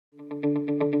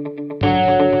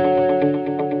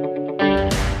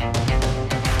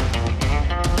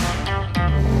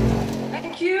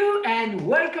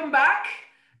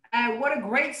what a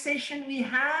great session we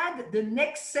had. The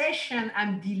next session,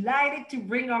 I'm delighted to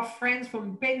bring our friends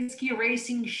from Penske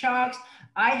Racing Sharks.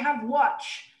 I have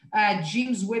watched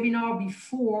Jim's webinar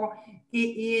before.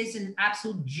 He is an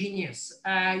absolute genius.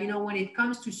 When it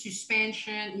comes to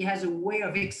suspension, he has a way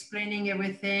of explaining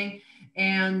everything.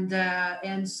 And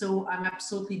so I'm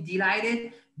absolutely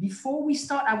delighted. Before we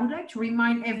start, I would like to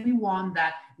remind everyone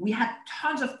that we had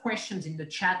tons of questions in the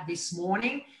chat this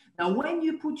morning. Now, when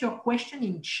you put your question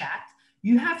in chat,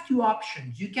 you have two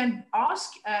options. You can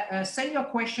send your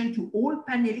question to all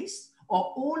panelists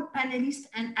or all panelists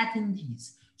and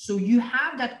attendees. So you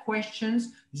have that questions,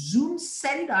 Zoom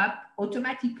set it up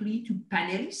automatically to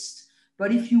panelists.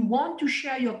 But if you want to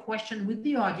share your question with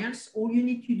the audience, all you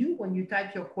need to do when you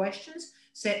type your questions,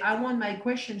 say, I want my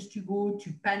questions to go to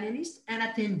panelists and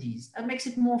attendees. That makes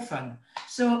it more fun.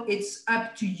 So it's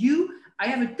up to you. I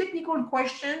have a technical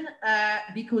question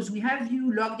because we have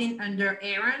you logged in under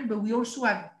Aaron, but we also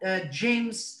have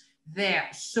James there.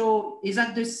 So is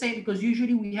that the same? Because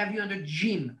usually we have you under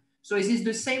Jim. So is this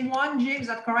the same one, Jim? Is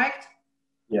that correct?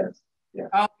 Yes. Yeah.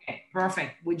 Okay,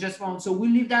 perfect. We just want, so we'll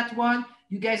leave that one.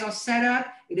 You guys are set up.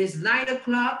 It is 9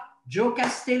 o'clock. Joe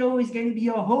Castello is going to be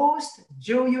your host.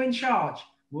 Joe, you're in charge.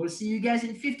 We'll see you guys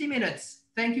in 50 minutes.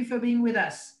 Thank you for being with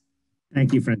us.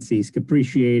 Thank you, Francisque.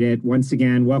 Appreciate it. Once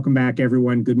again, welcome back,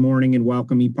 everyone. Good morning and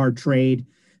welcome ePartrade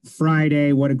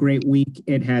Friday. What a great week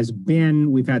it has been.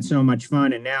 We've had so much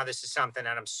fun, and now this is something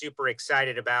that I'm super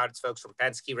excited about. It's folks from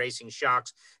Penske Racing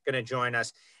Sharks going to join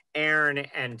us, Aaron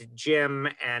and Jim,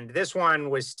 and this one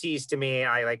was teased to me.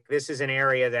 This is an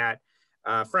area that,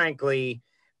 frankly,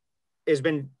 has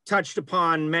been touched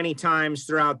upon many times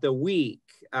throughout the week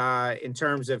in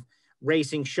terms of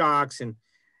racing shocks and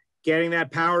getting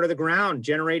that power to the ground,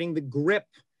 generating the grip,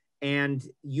 and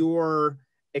your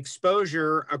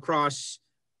exposure across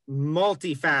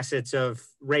multifacets of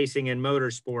racing and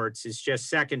motorsports is just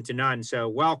second to none. So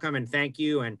welcome and thank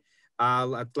you. And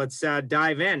let's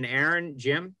dive in. Aaron,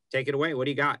 Jim, take it away. What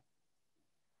do you got?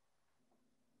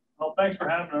 Well, thanks for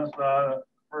having us.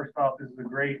 First off, this is a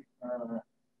great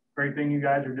thing you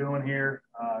guys are doing here.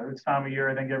 This time of year,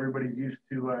 I think everybody's used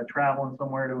to traveling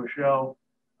somewhere to a show.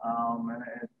 And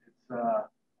it's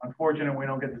unfortunate we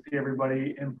don't get to see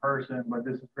everybody in person, but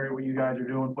this is great what you guys are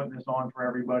doing, putting this on for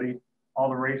everybody. All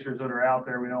the racers that are out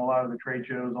there, we know a lot of the trade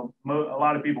shows, a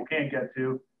lot of people can't get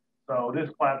to. So this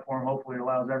platform hopefully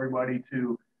allows everybody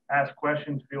to ask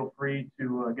questions. Feel free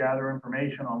to gather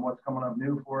information on what's coming up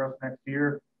new for us next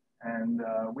year. And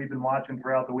we've been watching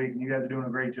throughout the week, and you guys are doing a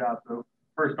great job. So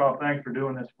first off, thanks for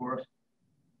doing this for us.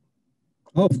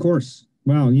 Oh, of course.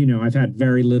 Well, I've had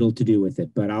very little to do with it,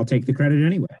 but I'll take the credit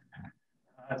anyway.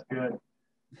 That's good.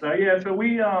 So yeah, so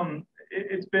we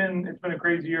it's been a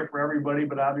crazy year for everybody,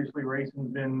 but obviously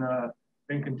racing's been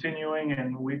continuing,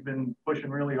 and we've been pushing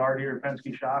really hard here at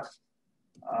Penske Shocks.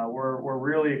 We're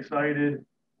really excited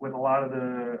with a lot of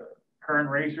the current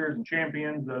racers and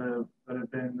champions that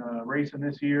have been racing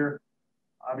this year.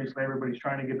 Obviously, everybody's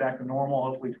trying to get back to normal.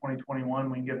 Hopefully, 2021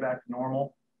 we can get back to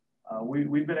normal.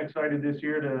 We've been excited this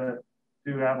year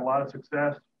to have a lot of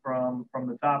success from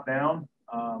the top down.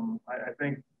 I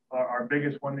think our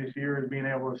biggest one this year is being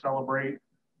able to celebrate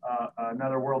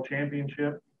another world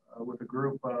championship with a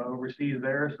group overseas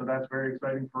there. So that's very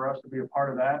exciting for us to be a part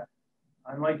of that.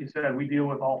 And like you said, we deal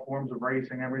with all forms of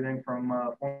racing, everything from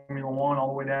Formula One all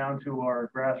the way down to our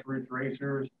grassroots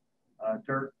racers,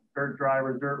 dirt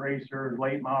drivers, dirt racers,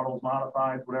 late models,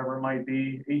 modifieds, whatever it might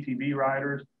be, ATV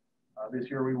riders. This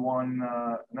year we won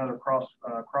another cross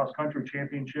country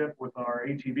championship with our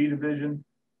ATV division.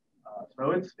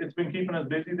 So it's been keeping us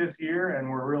busy this year, and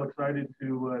we're real excited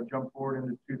to jump forward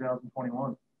into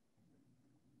 2021.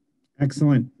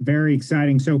 Excellent. Very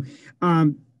exciting. So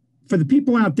for the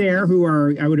people out there who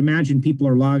are, I would imagine people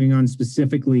are logging on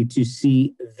specifically to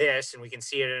see this, and we can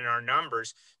see it in our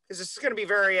numbers, because this is going to be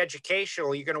very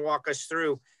educational. You're going to walk us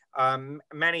through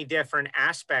many different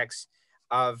aspects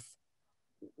of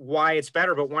why it's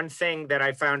better. But one thing that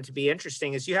I found to be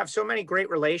interesting is you have so many great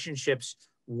relationships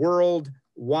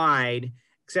worldwide,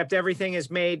 except everything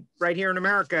is made right here in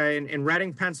America in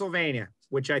Reading, Pennsylvania,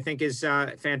 which I think is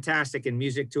fantastic and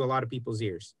music to a lot of people's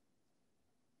ears.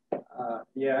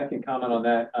 Yeah, I can comment on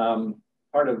that.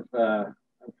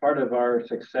 Part of our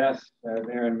success, as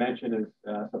Aaron mentioned, is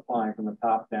supplying from the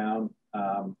top down.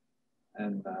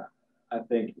 And I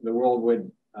think the world would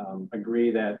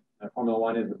agree that Formula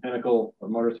One is the pinnacle of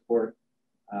motorsport.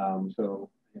 So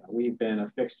we've been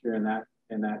a fixture in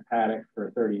that paddock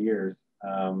for 30 years,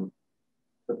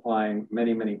 supplying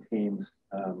many teams.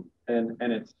 And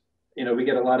it's, we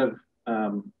get a lot of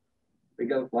we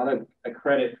get a lot of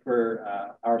credit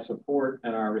for our support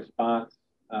and our response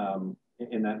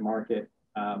in that market,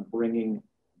 bringing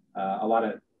a lot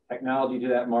of technology to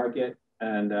that market,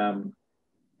 and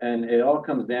it all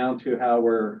comes down to how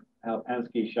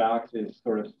Penske Shocks is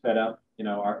sort of set up. You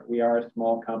know, we are a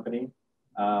small company,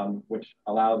 which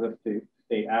allows us to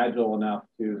stay agile enough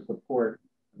to support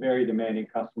very demanding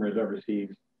customers overseas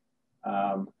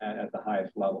at the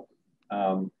highest level.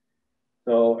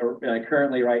 So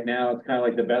currently, right now, it's kind of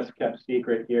like the best kept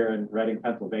secret here in Reading,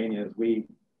 Pennsylvania, is we,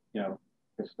 you know,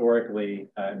 historically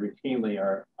and routinely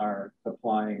are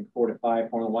supplying 4 to 5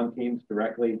 Formula One teams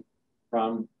directly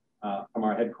from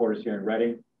our headquarters here in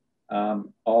Reading.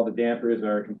 All the dampers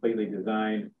are completely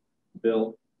designed,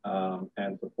 built,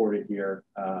 and supported here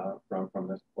from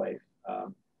this place.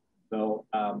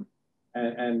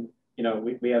 And you know,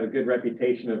 we have a good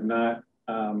reputation of not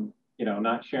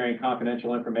not sharing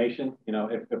confidential information. You know,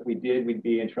 if we did, we'd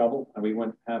be in trouble, and we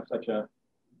wouldn't have such a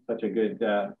good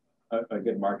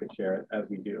market share as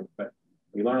we do. But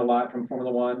we learn a lot from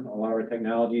Formula One. A lot of our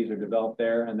technologies are developed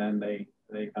there, and then they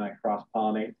kind of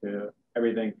cross-pollinate to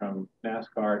everything from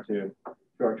NASCAR to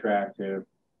short track to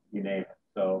you name it.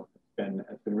 So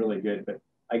it's been really good. But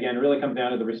again, it really comes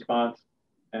down to the response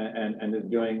and is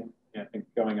going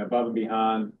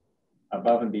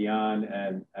above and beyond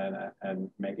and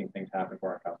making things happen for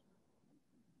our customers.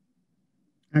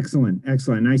 Excellent,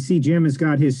 excellent. I see Jim has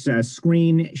got his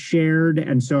screen shared,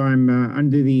 and so I'm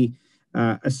under the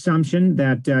assumption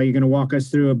that you're going to walk us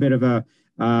through a bit of a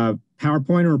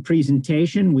PowerPoint or a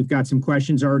presentation. We've got some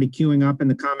questions already queuing up in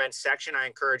the comments section. I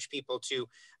encourage people to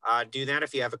do that.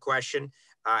 If you have a question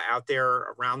out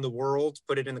there around the world,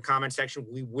 put it in the comment section.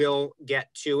 We will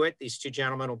get to it. These two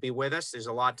gentlemen will be with us. There's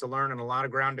a lot to learn and a lot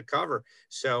of ground to cover.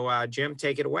 So Jim,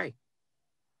 take it away.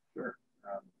 Sure.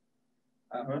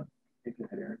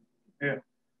 Yeah.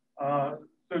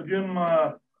 So Jim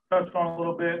touched on a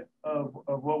little bit of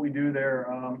what we do there.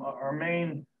 Our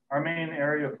main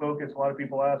area of focus, a lot of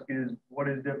people ask, is what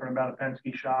is different about a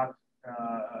Penske shock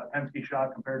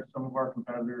compared to some of our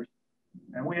competitors.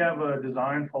 And we have a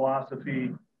design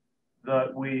philosophy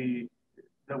that we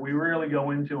really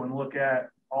go into and look at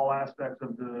all aspects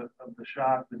of the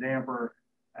shock, the damper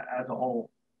as a whole.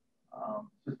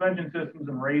 Suspension systems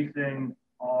and racing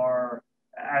are,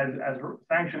 as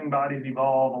sanctioning bodies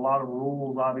evolve, a lot of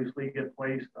rules obviously get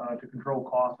placed to control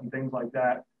costs and things like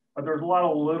that. But there's a lot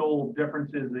of little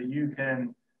differences that you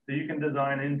can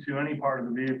design into any part of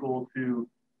the vehicle to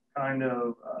kind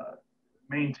of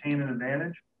maintain an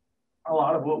advantage. A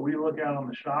lot of what we look at on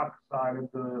the shock side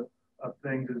of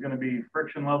things is going to be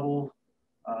friction levels,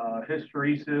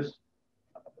 hysteresis.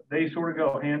 They sort of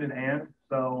go hand in hand.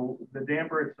 So the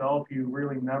damper itself, you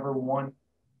really never want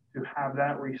to have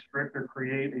that restrict or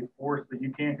create a force that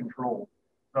you can't control.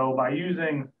 So by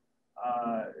using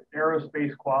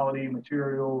aerospace quality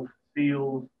materials,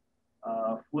 seals,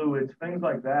 fluids, things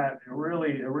like that, it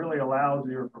really allows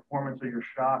your performance of your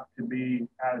shock to be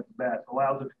at its best. It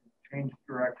allows it to change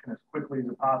direction as quickly as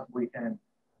it possibly can.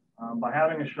 By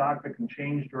having a shock that can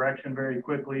change direction very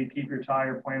quickly, keep your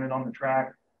tire planted on the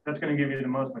track, that's going to give you the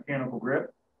most mechanical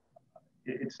grip.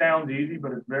 It sounds easy,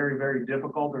 but it's very, very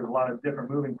difficult. There's a lot of different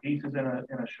moving pieces in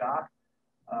a shock.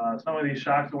 Some of these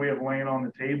shocks that we have laying on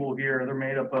the table here, they're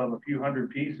made up of a few hundred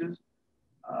pieces.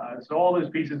 So all those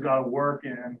pieces got to work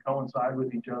and coincide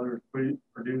with each other to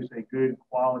produce a good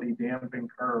quality damping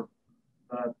curve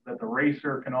that the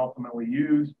racer can ultimately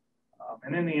use.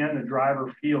 And in the end, the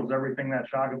driver feels everything that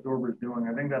shock absorber is doing.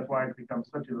 I think that's why it's become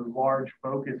such a large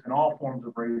focus in all forms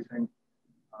of racing.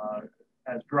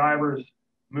 As drivers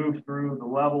move through the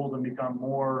levels and become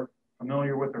more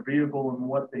familiar with their vehicle and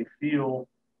what they feel,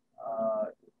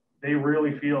 they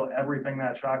really feel everything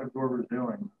that shock absorber is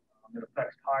doing. It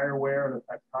affects tire wear, it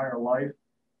affects tire life.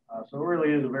 So it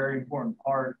really is a very important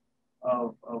part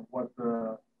of what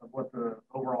the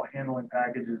overall handling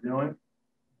package is doing.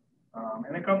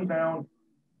 And it comes down,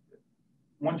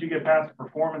 once you get past the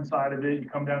performance side of it, you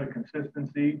come down to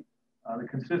consistency. The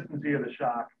consistency of the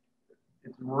shock.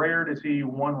 It's rare to see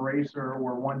one racer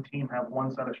or one team have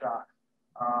one set of shocks.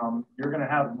 You're going to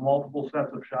have multiple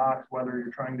sets of shocks, whether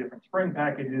you're trying different spring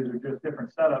packages or just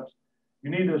different setups. You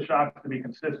need those shocks to be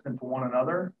consistent to one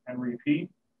another and repeat,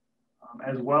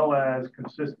 as well as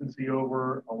consistency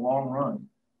over a long run.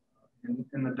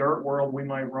 In the dirt world, we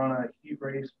might run a heat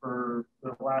race for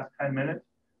the last 10 minutes,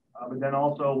 but then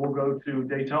also we'll go to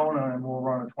Daytona and we'll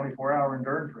run a 24-hour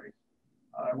endurance race.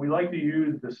 We like to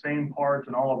use the same parts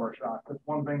in all of our shocks. That's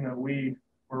one thing that we're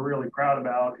really proud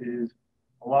about, is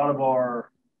a lot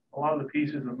of the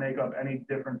pieces that make up any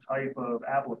different type of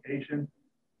application,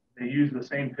 they use the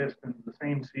same pistons, the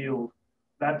same seals,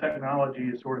 that technology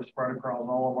is sort of spread across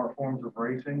all of our forms of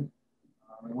racing,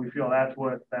 and we feel that's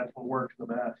what works the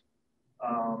best.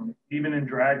 Even in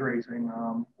drag racing,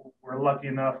 we're lucky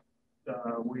enough.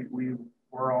 We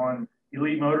were on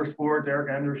Elite Motorsports.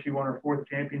 Erica Enders, she won her 4th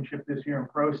championship this year in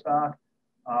Pro Stock.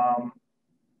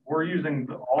 We're using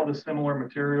all the similar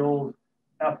materials,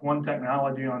 F1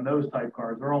 technology on those type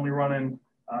cars. They're only running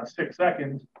 6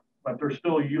 seconds, but they're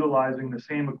still utilizing the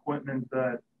same equipment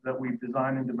that we've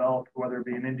designed and developed, whether it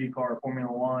be an IndyCar,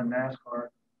 Formula One, NASCAR.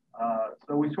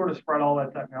 So we sort of spread all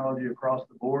that technology across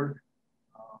the board.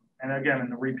 And again, in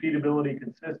the repeatability,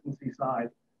 consistency side,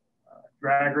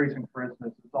 drag racing, for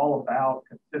instance, it's all about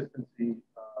consistency,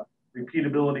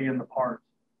 repeatability in the parts.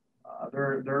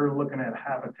 They're looking at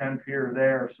half a tenth here or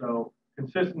there. So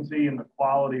consistency and the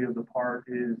quality of the part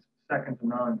is second to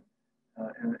none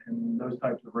in those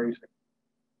types of racing.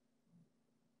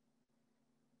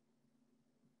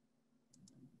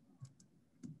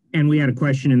 And we had a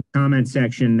question in the comment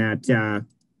section that,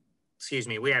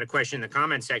 we had a question in the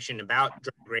comment section about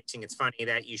drag racing. It's funny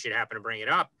that you should happen to bring it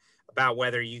up about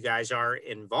whether you guys are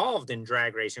involved in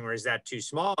drag racing, or is that too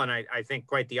small? And I think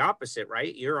quite the opposite,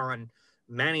 right? You're on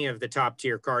many of the top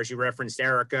tier cars. You referenced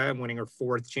Erica winning her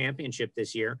 4th championship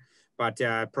this year, but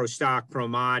Pro Stock, Pro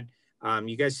Mod,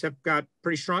 you guys have got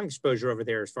pretty strong exposure over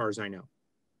there as far as I know.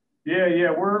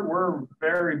 Yeah, we're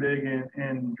very big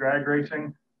in drag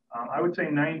racing. I would say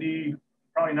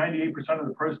probably 98% of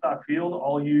the Pro Stock field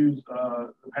all use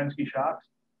the Penske shocks.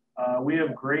 We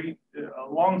have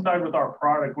alongside with our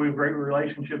product, we have great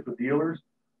relationships with dealers.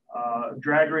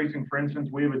 Drag racing, for instance,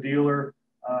 we have a dealer,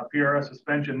 PRS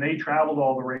Suspension. They travel to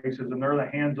all the races, and they're the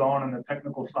hands-on and the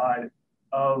technical side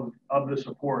of the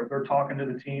support. They're talking to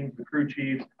the teams, the crew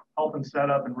chiefs, helping set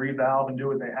up and revalve and do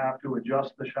what they have to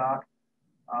adjust the shock.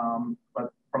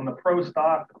 But from the Pro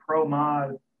Stock, the Pro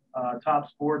Mod, Top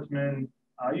Sportsman,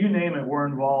 you name it, we're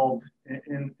involved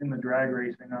in the drag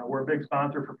racing. We're a big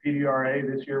sponsor for PDRA.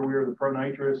 This year we were the Pro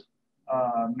Nitrous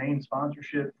main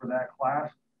sponsorship for that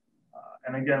class.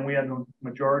 And again, we had the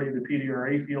majority of the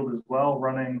PDRA field as well,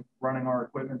 running our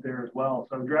equipment there as well.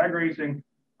 So drag racing,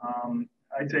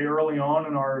 I'd say early on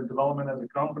in our development as a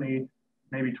company,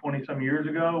 maybe 20 some years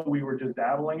ago, we were just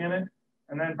dabbling in it.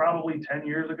 And then probably 10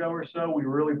 years ago or so, we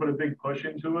really put a big push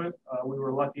into it. We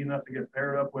were lucky enough to get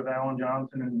paired up with Alan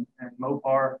Johnson and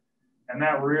Mopar. And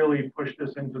that really pushed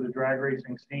us into the drag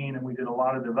racing scene. And we did a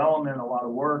lot of development, a lot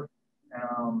of work.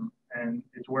 And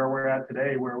it's where we're at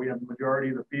today, where we have the majority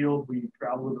of the field. We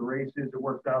travel to the races. It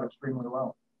worked out extremely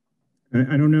well.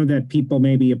 I don't know that people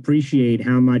maybe appreciate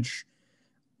how much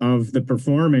of the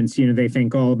performance, they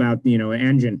think all about,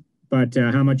 engine. But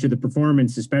how much of the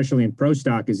performance, especially in Pro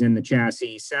Stock, is in the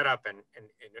chassis setup and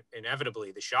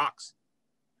inevitably the shocks?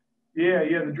 Yeah,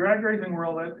 the drag racing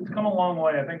world, it's come a long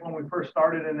way. I think when we first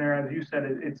started in there, as you said,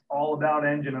 it's all about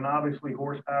engine, and obviously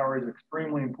horsepower is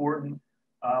extremely important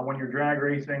when you're drag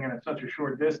racing and it's such a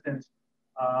short distance.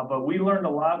 But we learned a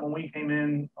lot when we came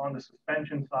in on the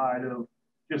suspension side of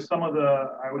just some of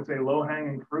the, I would say,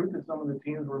 low-hanging fruit that some of the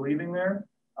teams were leaving there.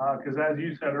 Because as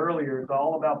you said earlier, it's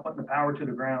all about putting the power to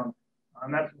the ground.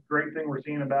 And that's a great thing we're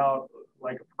seeing about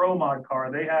like a Pro Mod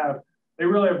car. They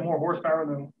really have more horsepower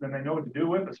than they know what to do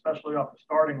with, especially off the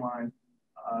starting line.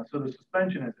 So the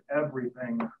suspension is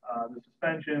everything. The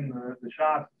suspension, the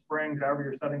shocks, the springs, however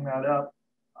you're setting that up.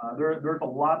 There's a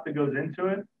lot that goes into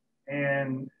it.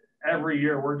 And every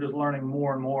year we're just learning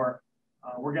more and more.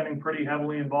 We're getting pretty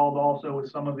heavily involved also with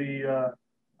some of the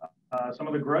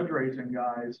grudge racing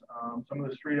guys, some of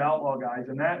the street outlaw guys.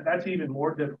 And that's even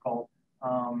more difficult.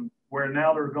 Where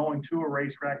now they're going to a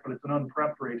racetrack, but it's an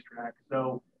unprepped racetrack.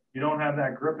 So you don't have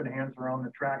that grip enhancer on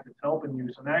the track that's helping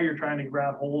you. So now you're trying to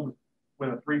grab hold with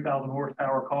a 3,000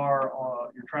 horsepower car.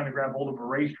 You're trying to grab hold of a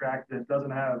racetrack that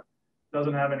doesn't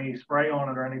have any spray on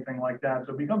it or anything like that.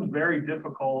 So it becomes very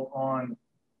difficult on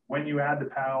when you add the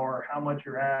power, how much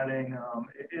you're adding.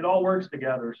 It all works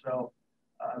together. So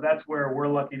that's where we're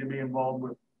lucky to be involved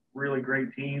with really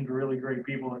great teams, really great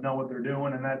people that know what they're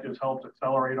doing, and that just helps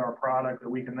accelerate our product that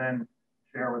we can then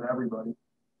share with everybody.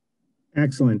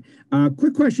 Excellent.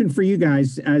 Quick question for you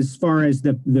guys as far as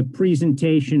the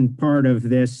presentation part of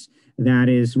this that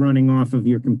is running off of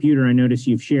your computer. I notice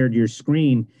you've shared your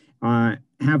screen.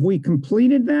 Have we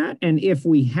completed that? And if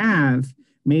we have,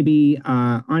 maybe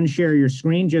unshare your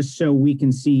screen just so we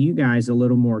can see you guys a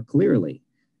little more clearly,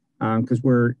 because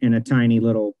we're in a tiny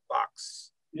little box.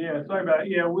 Yeah, sorry about it.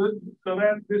 Yeah, so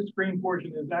this screen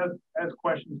portion is as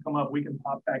questions come up, we can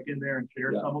pop back in there and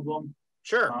share some of them.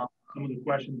 Sure. Some of the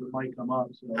questions that might come up.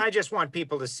 So. I just want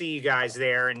people to see you guys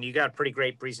there, and you got a pretty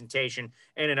great presentation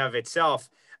in and of itself.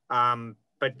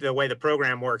 but the way the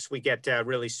program works, we get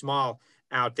really small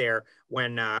out there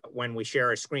when we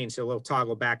share a screen. So a little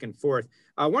toggle back and forth.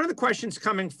 One of the questions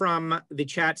coming from the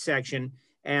chat section,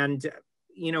 and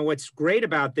what's great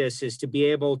about this is to be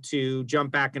able to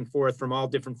jump back and forth from all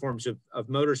different forms of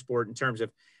motorsport in terms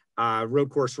of road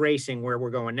course racing, where we're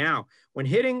going now. When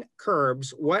hitting curbs,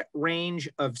 what range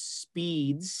of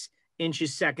speeds,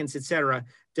 inches, seconds, etc.,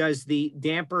 does the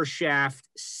damper shaft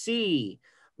see?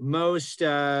 Most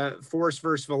force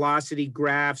versus velocity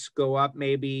graphs go up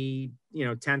maybe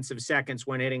tenths of seconds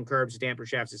when hitting curbs, damper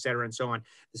shafts, etc., and so on.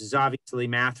 This is obviously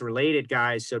math related,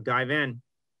 guys, so dive in.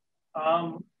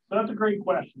 So that's a great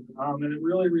question, and it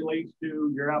really relates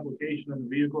to your application and the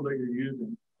vehicle that you're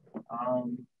using.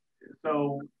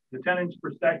 So the 10 inch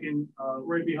per second,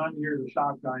 right behind here is a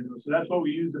shock dyno. So that's what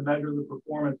we use to measure the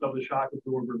performance of the shock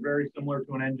absorber, very similar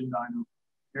to an engine dyno.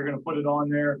 You're going to put it on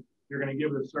there. You're going to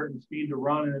give it a certain speed to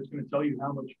run, and it's going to tell you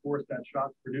how much force that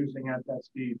shock's producing at that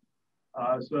speed.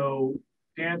 So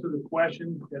to answer the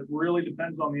question, it really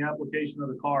depends on the application of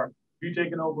the car. If you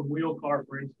take an open wheel car,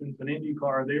 for instance, an Indy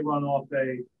car, they run off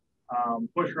a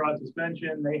push rod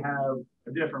suspension. They have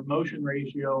a different motion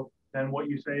ratio than what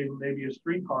you say maybe a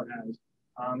street car has.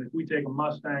 If we take a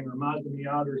Mustang or Mazda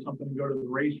Miata or something and go to the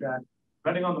racetrack,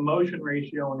 depending on the motion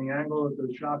ratio and the angle that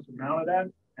those shocks are mounted at,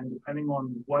 and depending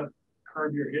on what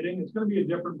curve you're hitting, it's going to be a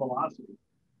different velocity.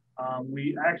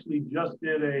 We actually just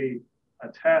did a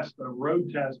road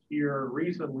test here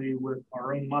recently with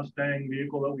our own Mustang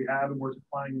vehicle that we have, and we're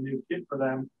supplying a new kit for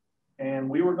them. And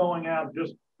we were going out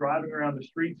just driving around the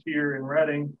streets here in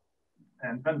Reading,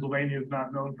 and Pennsylvania is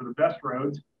not known for the best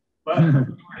roads, but we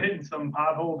were hitting some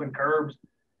potholes and curbs,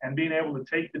 and being able to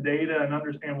take the data and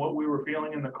understand what we were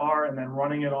feeling in the car and then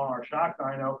running it on our shock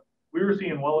dyno, we were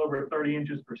seeing well over 30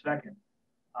 inches per second,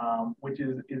 which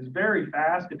is very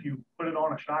fast. If you put it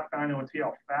on a shock dyno and see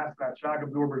how fast that shock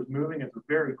absorber is moving, it's a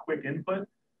very quick input.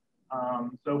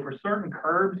 So for certain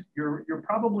curbs, you're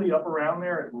probably up around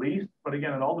there at least, but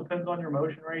again, it all depends on your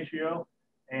motion ratio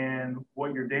and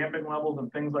what your damping levels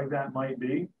and things like that might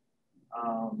be.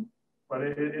 But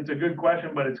it's a good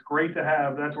question, but it's great to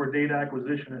have. That's where data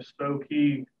acquisition is so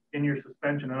key in your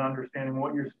suspension and understanding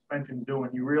what your suspension is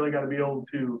doing. You really got to be able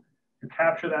to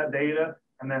capture that data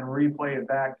and then replay it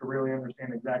back to really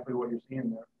understand exactly what you're seeing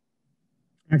there.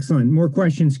 Excellent. More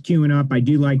questions queuing up. I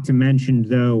do like to mention,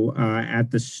 though,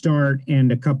 at the start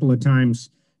and a couple of times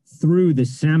through the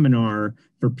seminar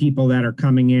for people that are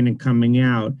coming in and coming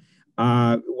out,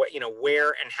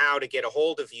 where and how to get a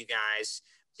hold of you guys,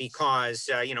 because,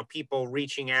 people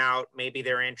reaching out, maybe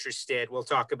they're interested. We'll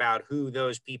talk about who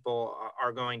those people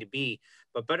are going to be.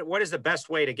 But what is the best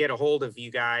way to get a hold of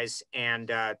you guys and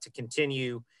to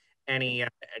continue any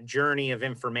journey of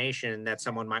information that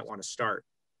someone might want to start?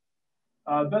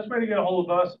 Best way to get a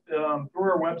hold of us through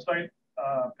our website,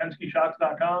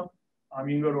 PenskeShocks.com.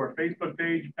 You can go to our Facebook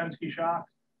page, Penske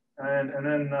Shocks, and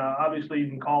then obviously you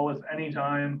can call us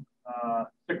anytime,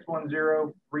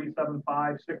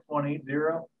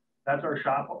 610-375-6180. That's our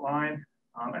shop line.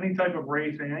 Any type of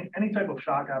racing, any type of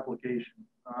shock application.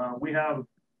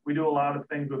 We do a lot of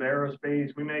things with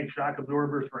aerospace. We make shock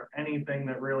absorbers for anything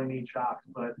that really needs shocks,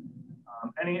 but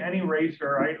any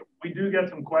racer, we do get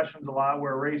some questions a lot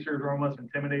where racers are almost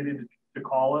intimidated to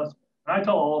call us. And I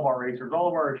tell all of our racers,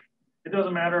 it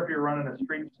doesn't matter if you're running a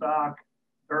street stock,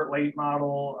 dirt late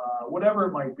model, whatever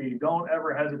it might be, don't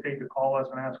ever hesitate to call us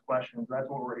and ask questions. That's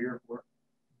what we're here for.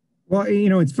 Well,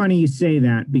 it's funny you say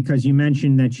that, because you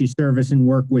mentioned that you service and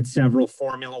work with several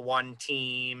Formula One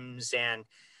teams, and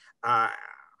I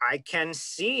can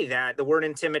see that the word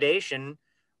intimidation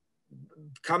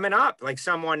coming up, like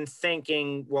someone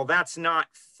thinking, well, that's not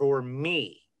for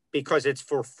me because it's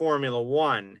for Formula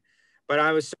One. But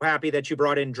I was so happy that you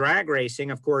brought in drag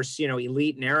racing. Of course,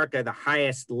 Elite and Erica, the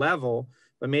highest level,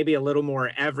 but maybe a little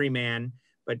more everyman.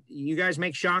 But you guys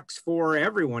make shocks for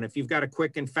everyone. If you've got a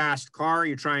quick and fast car,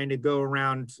 you're trying to go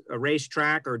around a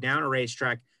racetrack or down a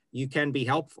racetrack, you can be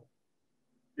helpful.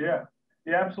 Yeah,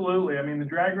 absolutely. I mean, the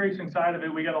drag racing side of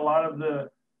it, we got a lot of the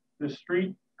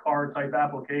street car type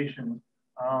applications.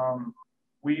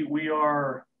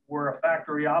 We're a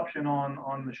factory option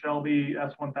on the Shelby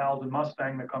S1000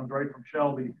 Mustang that comes right from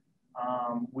Shelby.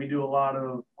 We do a lot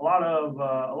of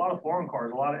foreign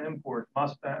cars, a lot of imports,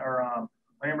 Mustang or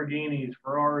Lamborghinis,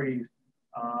 Ferraris,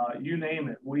 you name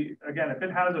it. Again, if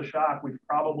it has a shock, we've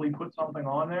probably put something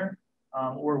on there,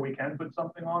 or we can put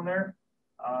something on there.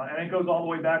 And it goes all the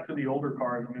way back to the older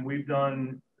cars. I mean, we've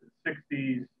done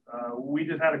 60s. We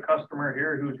just had a customer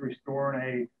here who's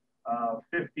restoring a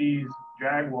 50s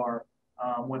Jaguar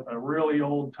with a really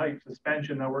old type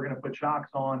suspension that we're going to put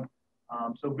shocks on.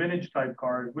 So vintage type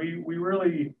cars, we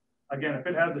really, again, if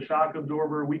it has a shock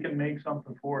absorber, we can make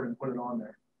something for it and put it on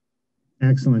there.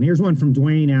 Excellent. Here's one from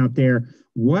Dwayne out there.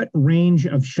 What range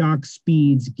of shock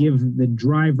speeds give the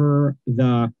driver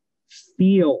the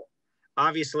feel?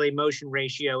 Obviously, motion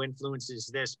ratio influences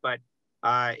this, but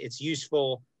it's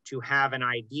useful to have an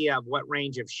idea of what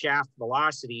range of shaft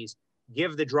velocities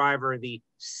give the driver the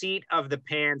seat of the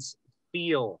pants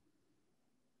feel.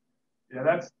 Yeah,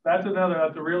 that's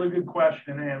a really good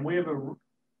question, and we have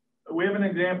an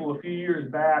example. A few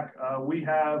years back, we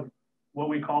have what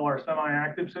we call our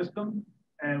semi-active system,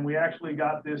 and we actually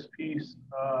got this piece,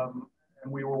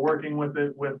 and we were working with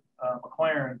it with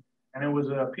McLaren, and it was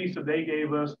a piece that they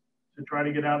gave us to try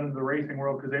to get out into the racing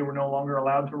world because they were no longer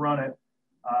allowed to run it.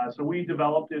 So we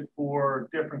developed it for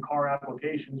different car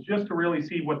applications just to really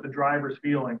see what the driver's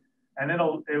feeling. And it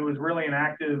was really an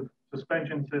active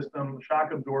suspension system,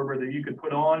 shock absorber that you could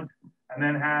put on and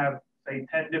then have, say,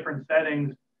 10 different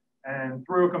settings. And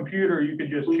through a computer, you could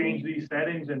just change these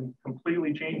settings and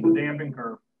completely change the damping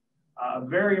curve. A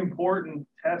very important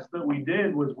test that we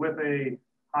did was with a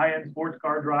high-end sports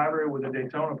car driver. It was a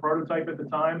Daytona prototype at the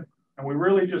time. And we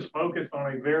really just focused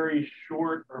on a very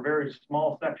short or very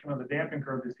small section of the damping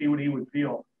curve to see what he would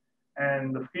feel.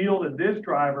 And the feel that this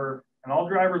driver, and all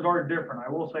drivers are different, I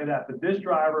will say that, but this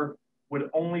driver would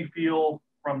only feel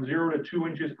from 0 to 2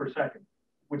 inches per second,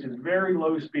 which is very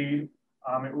low speed.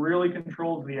 It really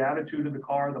controls the attitude of the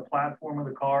car, the platform of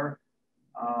the car.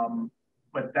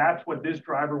 But that's what this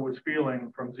driver was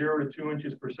feeling from 0 to 2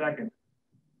 inches per second.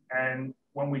 And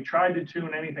when we tried to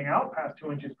tune anything out past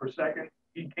 2 inches per second,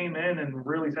 he came in and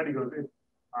really said, he goes,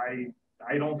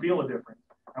 I don't feel a difference.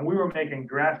 And we were making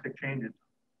drastic changes,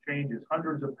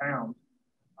 hundreds of pounds.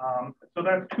 So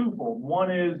that's twofold.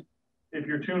 One is if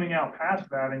you're tuning out past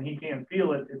that and he can't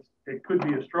feel it, it could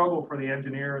be a struggle for the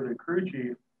engineer or the crew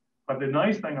chief. But the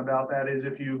nice thing about that is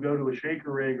if you go to a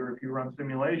shaker rig or if you run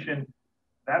simulation,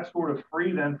 that's sort of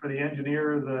free then for the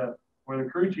engineer or the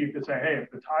crew chief to say, hey,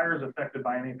 if the tire is affected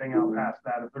by anything out past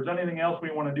that, if there's anything else we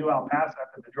want to do out past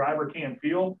that the driver can't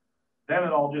feel, then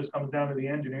it all just comes down to the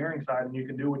engineering side and you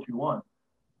can do what you want.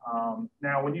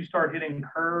 Now, when you start hitting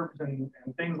curves and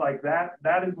things like that,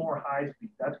 that is more high speed.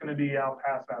 That's going to be out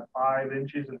past that 5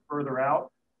 inches and further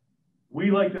out.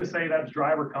 We like to say that's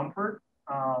driver comfort.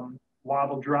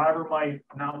 While the driver might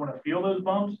not want to feel those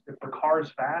bumps, if the car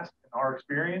is fast, in our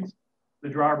experience, the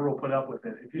driver will put up with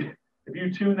it. If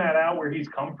you tune that out where he's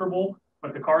comfortable,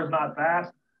 but the car's not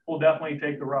fast, we'll definitely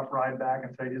take the rough ride back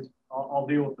and say, I'll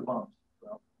deal with the bumps.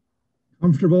 So.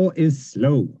 Comfortable is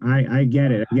slow. I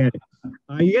get it.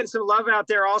 You getting some love out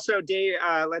there also, Dave.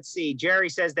 Let's see. Jerry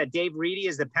says that Dave Reedy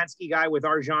is the Penske guy with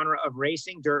our genre of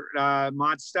racing, dirt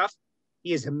mod stuff.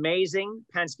 He is amazing.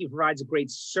 Penske provides a great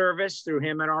service through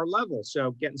him at our level.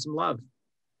 So getting some love.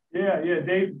 Yeah.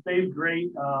 Dave's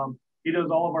great. He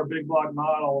does all of our big block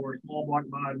mod, all of our small block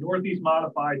mod, Northeast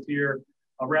Modifieds here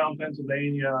around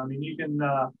Pennsylvania. I mean, you can,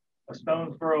 a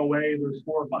stone's throw away, there's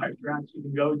 4 or 5 tracks you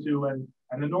can go to.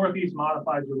 And the Northeast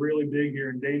Modifieds are really big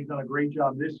here. And Dave's done a great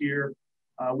job this year.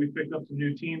 We picked up some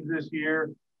new teams this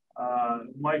year.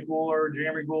 Mike Guller,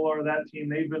 Jeremy Guller, that team,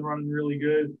 they've been running really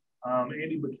good.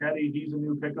 Andy Bacchetti, he's a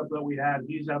new pickup that we had.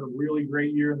 He's had a really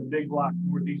great year in the big block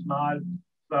Northeast Mod.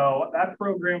 So that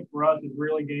program for us is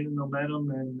really gaining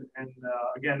momentum. And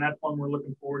again, that's one we're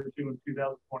looking forward to in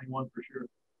 2021 for sure.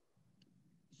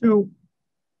 So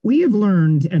we have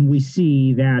learned and we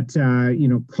see that,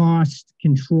 cost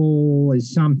control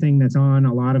is something that's on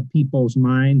a lot of people's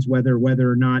minds, whether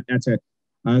or not that's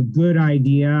a good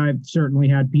idea. I've certainly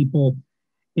had people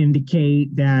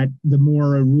indicate that the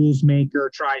more a rules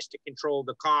maker tries to control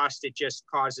the cost, it just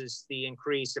causes the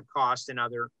increase of cost in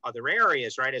other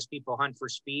areas, right, as people hunt for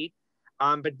speed.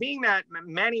 But being that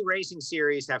many racing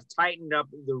series have tightened up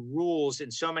the rules in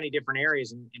so many different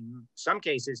areas, in some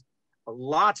cases,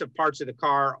 lots of parts of the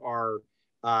car are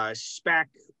spec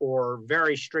or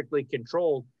very strictly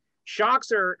controlled.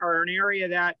 Shocks are an area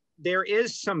that there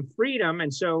is some freedom.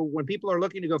 And so when people are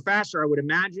looking to go faster, I would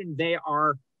imagine they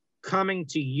are coming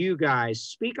to you guys.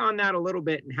 Speak on that a little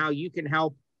bit and how you can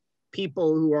help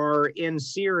people who are in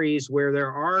series where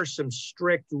there are some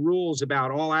strict rules about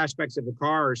all aspects of the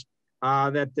cars,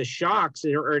 that the shocks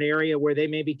are an area where they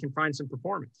maybe can find some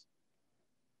performance.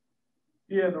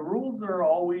 Yeah, the rules are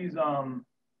always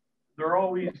they're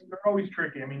always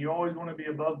tricky. I mean, you always want to be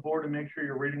above board and make sure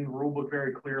you're reading the rule book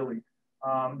very clearly.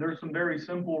 There's some very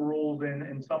simple rules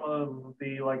in some of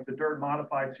the dirt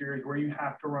modified series where you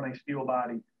have to run a steel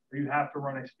body or you have to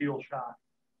run a steel shock.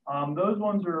 Those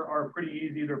ones are pretty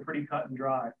easy. They're pretty cut and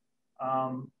dry.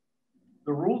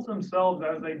 The rules themselves,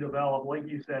 as they develop, like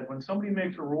you said, when somebody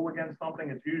makes a rule against something,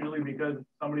 it's usually because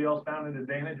somebody else found an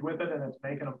advantage with it and it's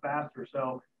making them faster.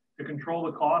 So to control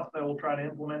the cost, they will try to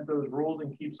implement those rules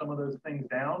and keep some of those things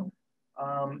down.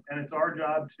 And it's our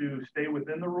job to stay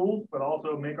within the rules, but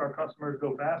also make our customers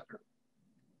go faster.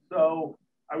 So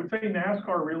I would say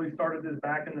NASCAR really started this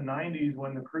back in the 90s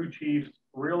when the crew chiefs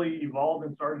really evolved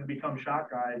and started to become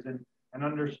shot guys and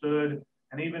understood,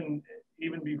 and even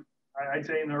I'd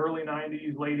say in the early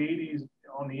 90s, late 80s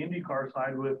on the IndyCar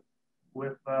side with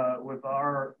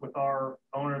our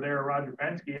owner there, Roger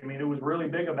Penske. I mean, it was really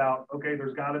big about, okay,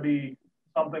 there's got to be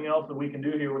something else that we can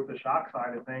do here with the shock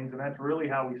side of things, and that's really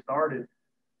how we started.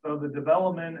 So the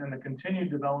development and the continued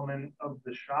development of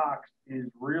the shocks is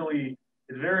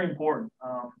very important.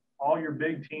 All your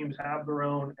big teams have their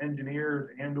own engineers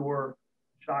and/or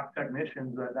shock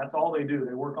technicians. That's all they do.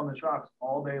 They work on the shocks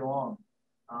all day long.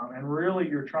 And really,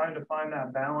 you're trying to find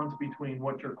that balance between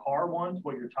what your car wants,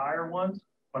 what your tire wants,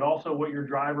 but also what your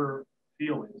driver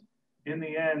feel is. In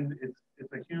the end,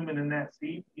 it's a human in that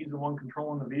seat. He's the one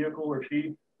controlling the vehicle, or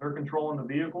they're controlling the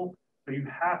vehicle. So you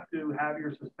have to have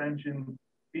your suspension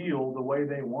feel the way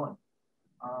they want.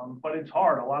 But it's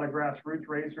hard. A lot of grassroots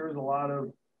racers, a lot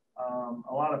of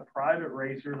private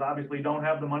racers obviously don't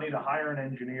have the money to hire an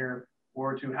engineer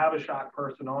or to have a shock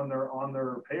person on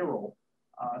their payroll.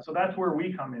 So that's where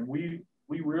we come in. We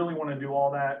really want to do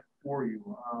all that for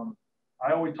you.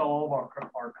 I always tell all of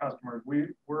our customers,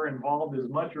 we're involved as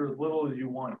much or as little as you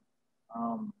want.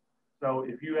 So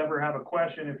if you ever have a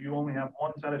question, if you only have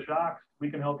one set of shocks,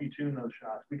 we can help you tune those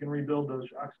shocks. We can rebuild those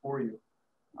shocks for you.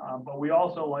 But we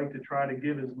also like to try to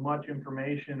give as much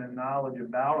information and knowledge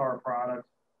about our products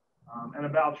and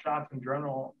about shocks in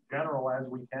general as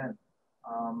we can.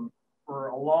 For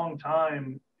a long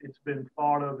time, it's been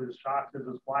thought of as shocks as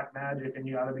this black magic, and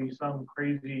you got to be some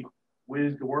crazy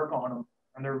whiz to work on them.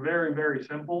 And they're very, very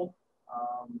simple.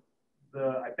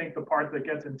 I think the part that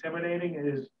gets intimidating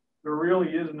is there really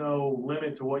is no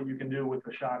limit to what you can do with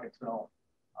the shock itself.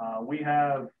 We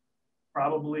have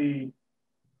probably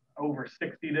over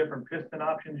 60 different piston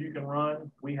options you can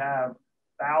run. We have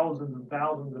thousands and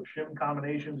thousands of shim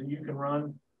combinations that you can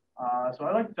run. So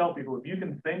I like to tell people, if you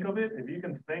can think of it, if you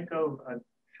can think of a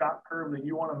shock curve that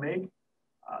you want to make,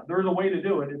 there's a way to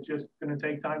do it. It's just going to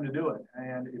take time to do it.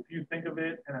 And if you think of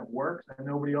it and it works and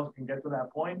nobody else can get to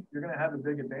that point, you're going to have a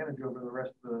big advantage over the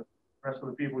rest of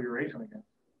the people you're racing against.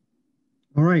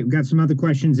 All right, we've got some other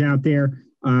questions out there.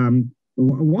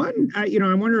 One, I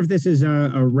wonder if this is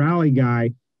a rally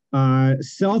guy.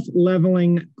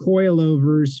 Self-leveling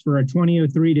coilovers for a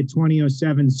 2003 to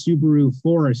 2007 Subaru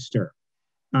Forester.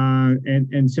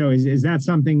 And so is that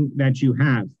something that you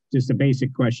have? Just a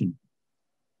basic question.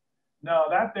 No,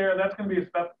 that's going to be a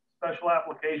special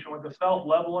application. With the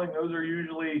self-leveling, those are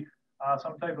usually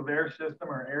some type of air system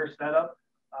or air setup.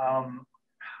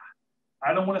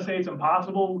 I don't want to say it's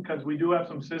impossible because we do have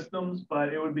some systems,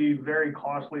 but it would be very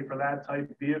costly for that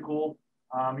type of vehicle.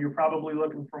 You're probably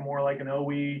looking for more like an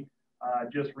OE,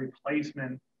 just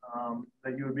replacement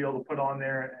that you would be able to put on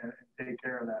there and take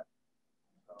care of that.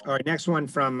 So. All right, next one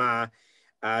from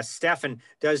Stefan.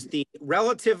 Does the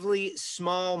relatively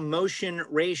small motion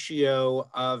ratio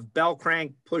of bell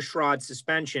crank pushrod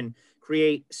suspension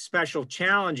create special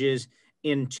challenges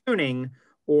in tuning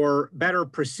or better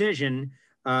precision,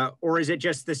 or is it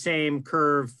just the same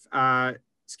curve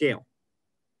scale?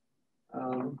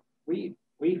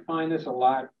 We find this a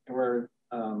lot where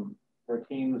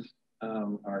teams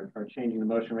are changing the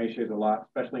motion ratios a lot,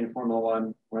 especially in Formula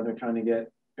One, where they're trying to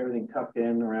get everything tucked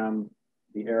in around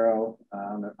the aero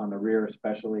on the rear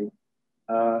especially.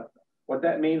 What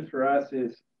that means for us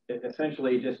is it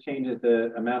essentially just changes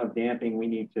the amount of damping we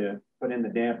need to put in the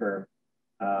damper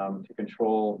to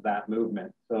control that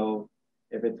movement. So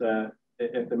if the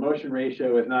motion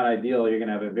ratio is not ideal, you're going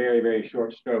to have a very, very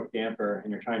short stroke damper,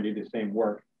 and you're trying to do the same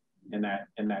work in that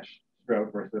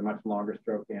stroke versus a much longer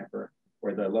stroke damper,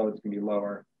 where the loads can be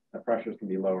lower, the pressures can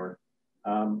be lower.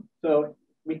 So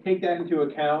we take that into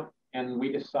account, and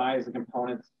we just size the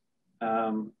components,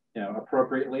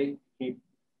 appropriately. We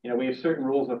have certain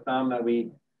rules of thumb that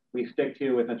we stick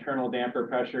to with internal damper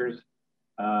pressures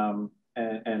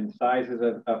and sizes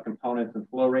of components and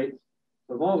flow rates.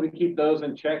 So as long as we keep those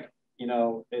in check,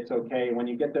 it's okay. When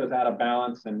you get those out of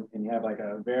balance and you have like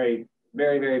a very,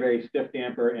 very, very, very stiff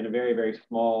damper in a very, very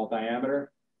small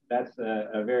diameter, that's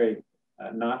a very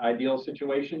not ideal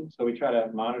situation. So we try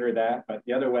to monitor that. But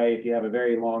the other way, if you have a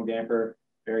very long damper,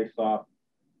 very soft,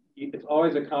 it's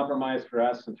always a compromise for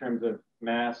us in terms of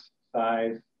mass,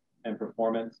 size, and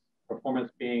performance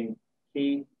being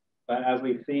key. But as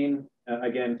we've seen,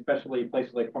 again, especially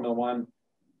places like Formula One,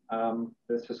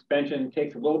 The suspension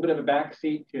takes a little bit of a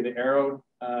backseat to the aero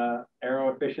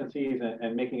efficiencies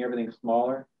and making everything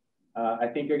smaller. I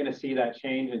think you're going to see that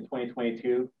change in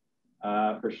 2022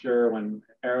 for sure, when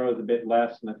aero is a bit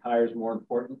less and the tire is more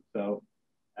important. So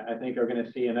I think we're going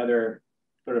to see another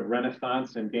sort of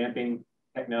renaissance in damping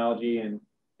technology in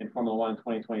Formula One in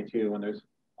 2022, when there's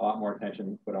a lot more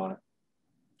attention put on it.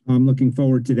 I'm looking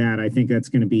forward to that. I think that's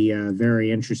going to be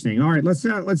very interesting. All right, let's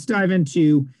dive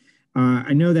into.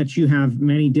 I know that you have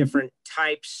many different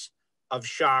types of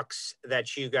shocks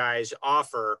that you guys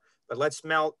offer, but let's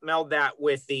meld that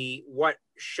with the what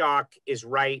shock is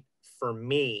right for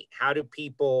me. How do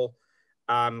people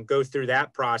go through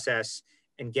that process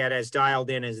and get as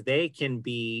dialed in as they can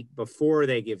be before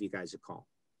they give you guys a call?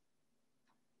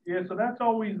 Yeah, so that's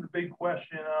always the big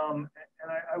question. And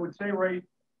I would say, right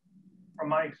from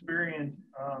my experience,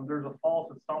 there's a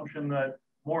false assumption that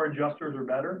more adjusters are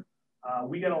better.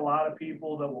 We get a lot of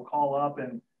people that will call up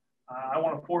and I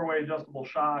want a four-way adjustable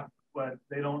shock, but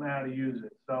they don't know how to use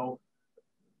it. So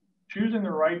choosing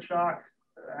the right shock,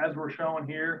 as we're showing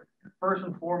here, first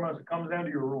and foremost, it comes down to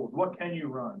your rules. What can you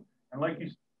run? And like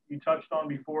you touched on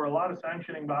before, a lot of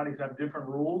sanctioning bodies have different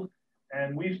rules.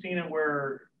 And we've seen it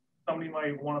where somebody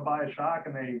might want to buy a shock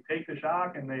and they take the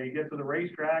shock and they get to the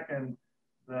racetrack and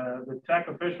the tech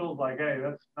official's like, hey,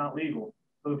 that's not legal.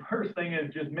 So the first thing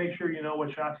is just make sure you know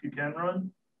what shocks you can run.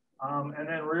 And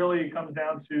then really it comes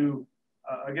down to,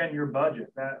 again, your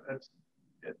budget.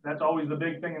 That's always the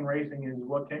big thing in racing, is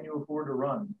what can you afford to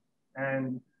run?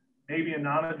 And maybe a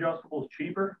non-adjustable is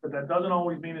cheaper, but that doesn't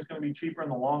always mean it's going to be cheaper in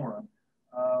the long run.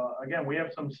 Again, we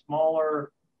have some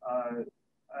smaller,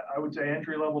 I would say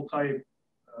entry-level type,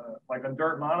 like a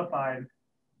dirt modified.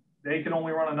 They can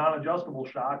only run a non-adjustable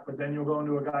shock, but then you'll go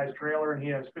into a guy's trailer and he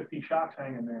has 50 shocks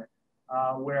hanging there.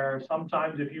 Where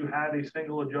sometimes if you had a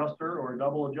single adjuster or a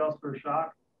double adjuster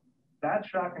shock, that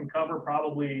shock can cover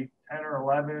probably 10 or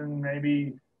 11,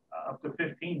 maybe up to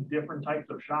 15 different types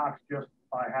of shocks just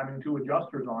by having two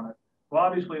adjusters on it. So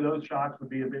obviously those shocks would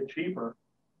be a bit cheaper.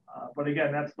 But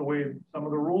again, that's the way some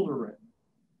of the rules are written.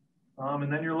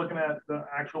 And then you're looking at the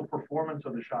actual performance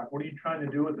of the shock. What are you trying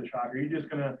to do with the shock? Are you just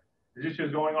going to, is this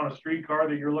just going on a street car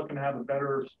that you're looking to have a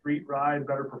better street ride,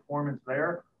 better performance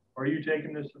there? Or are you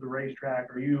taking this to the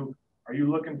racetrack? Are you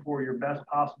looking for your best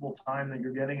possible time that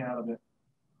you're getting out of it?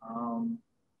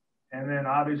 And then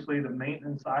obviously the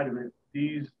maintenance side of it,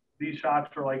 these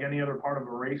shocks are like any other part of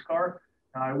a race car.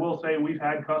 Now, I will say we've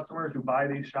had customers who buy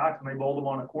these shocks and they bolt them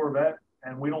on a Corvette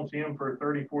and we don't see them for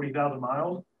 30, 40,000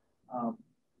 miles.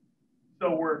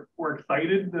 So we're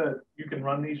excited that you can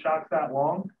run these shocks that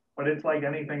long, but it's like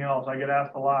anything else. I get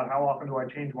asked a lot, how often do I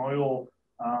change my oil?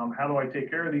 How do I take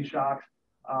care of these shocks?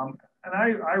 And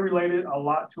I relate it a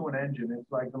lot to an engine.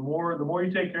 It's like the more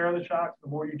you take care of the shocks, the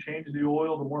more you change the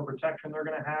oil, the more protection they're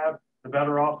going to have, the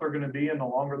better off they're going to be, and the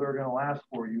longer they're going to last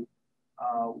for you.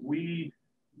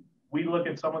 We look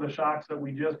at some of the shocks that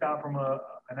we just got from a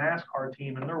NASCAR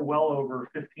team, and they're well over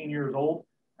 15 years old,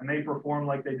 and they perform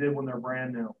like they did when they're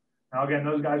brand new. Now, again,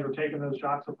 those guys are taking those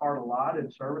shocks apart a lot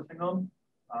and servicing them,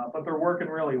 but they're working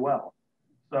really well.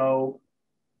 So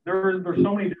there's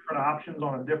so many different options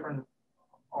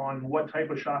on what type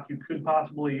of shock you could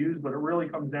possibly use, but it really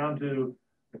comes down to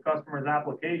the customer's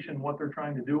application, what they're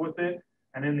trying to do with it,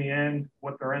 and in the end,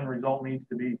 what their end result needs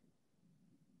to be.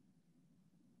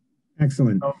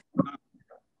 Excellent.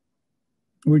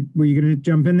 Were you going to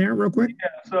jump in there real quick?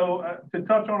 Yeah, so to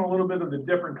touch on a little bit of the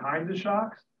different kinds of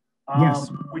shocks,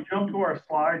 yes. We jump to our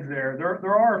slides there.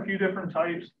 There are a few different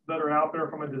types that are out there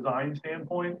from a design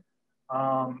standpoint,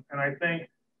 and I think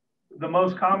the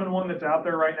most common one that's out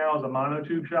there right now is a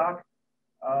monotube shock.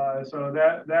 So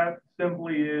that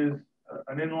simply is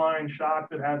an inline shock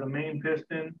that has a main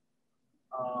piston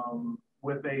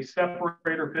with a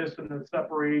separator piston that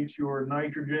separates your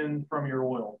nitrogen from your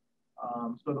oil.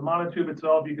 So the monotube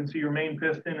itself, you can see your main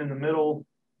piston in the middle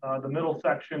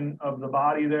section of the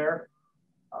body there.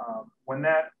 When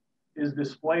that is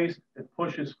displaced, it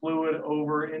pushes fluid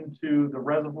over into the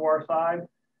reservoir side.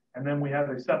 And then we have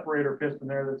a separator piston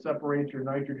there that separates your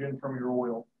nitrogen from your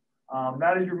oil.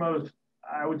 That is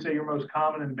I would say your most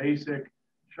common and basic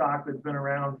shock that's been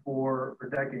around for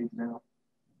decades now.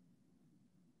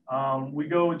 We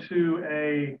go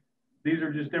to these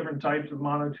are just different types of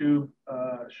monotube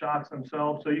shocks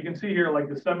themselves. So you can see here, like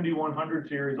the 7100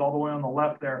 series all the way on the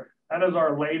left there, that is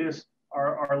our latest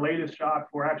shock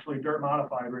for actually dirt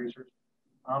modified racers.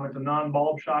 It's a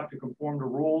non-bulb shock to conform to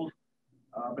rules.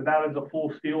 But that is a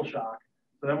full steel shock.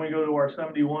 So then we go to our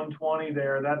 7120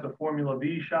 there, that's a Formula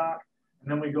V shock.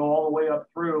 And then we go all the way up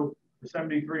through The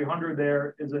 7300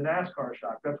 there is a NASCAR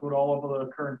shock. That's what all of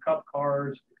the current Cup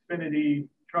cars, Xfinity,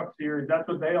 Truck Series, that's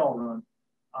what they all run.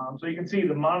 So you can see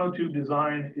the monotube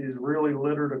design is really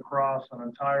littered across an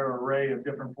entire array of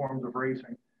different forms of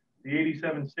racing. The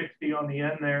 8760 on the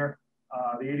end there,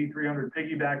 the 8300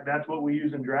 piggyback, that's what we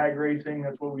use in drag racing.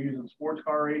 That's what we use in sports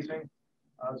car racing.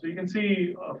 So you can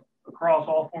see across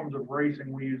all forms of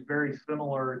racing, we use very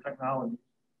similar technologies.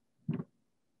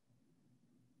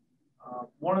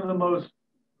 One of the most,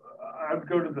 I would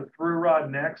go to the through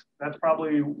rod next. That's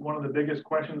probably one of the biggest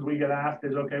questions we get asked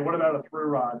is, okay, what about a through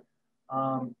rod?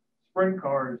 Sprint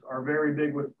cars are very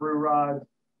big with through rods.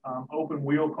 Open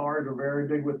wheel cars are very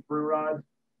big with through rods.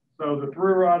 So the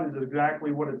through rod is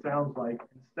exactly what it sounds like.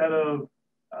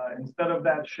 Instead of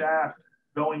that shaft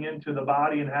going into the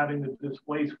body and having to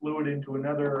displace fluid into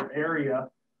another area,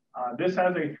 this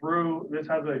has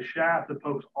a shaft that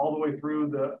pokes all the way through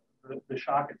the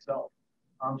shock itself.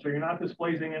 So you're not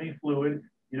displacing any fluid.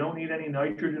 You don't need any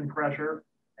nitrogen pressure.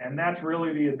 And that's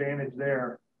really the advantage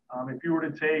there. If you were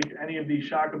to take any of these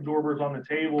shock absorbers on the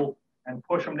table and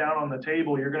push them down on the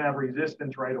table, you're going to have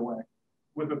resistance right away.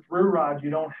 With a through rod,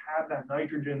 you don't have that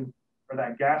nitrogen or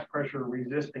that gas pressure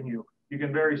resisting you. You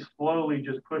can very slowly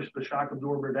just push the shock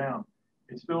absorber down.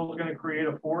 It's still going to create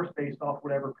a force based off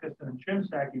whatever piston and shim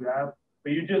stack you have,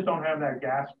 but you just don't have that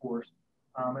gas force.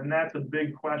 And that's a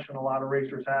big question a lot of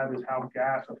racers have, is how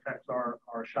gas affects our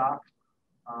shocks.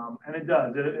 And it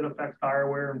does. It affects tire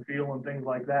wear and feel and things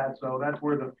like that. So that's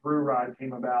where the through rod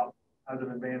came about as an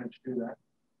advantage to that.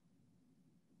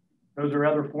 Those are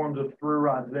other forms of through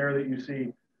rods there that you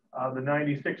see. The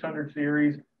 9600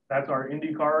 series, that's our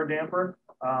IndyCar damper.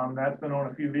 That's been on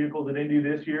a few vehicles at Indy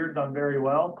this year, done very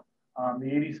well. The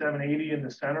 8780 in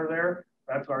the center there,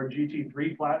 that's our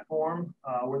GT3 platform.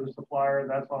 We're the supplier,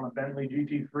 that's on a Bentley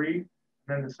GT3. And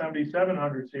then the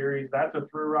 7700 series, that's a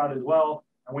through rod as well.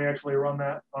 And we actually run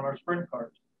that on our sprint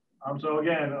cars. So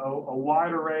again, a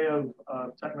wide array of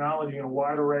technology and a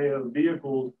wide array of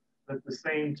vehicles that the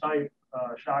same type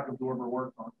shock absorber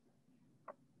works on.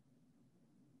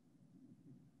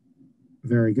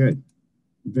 Very good.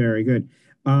 Very good.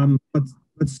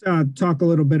 Let's talk a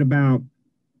little bit about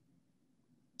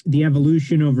the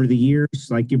evolution over the years.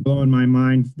 Like, you're blowing my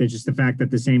mind. There's just the fact that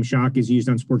the same shock is used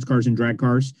on sports cars and drag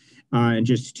cars and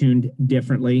just tuned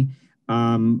differently.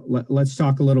 Let's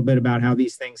talk a little bit about how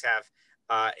these things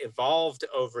have evolved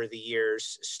over the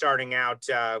years, starting out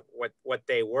what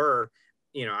they were.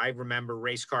 You know, I remember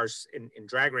race cars in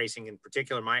drag racing, in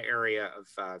particular, my area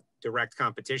of direct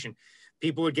competition.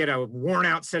 People would get a worn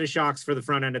out set of shocks for the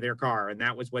front end of their car, and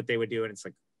that was what they would do. And it's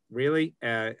like, really?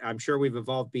 I'm sure we've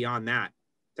evolved beyond that.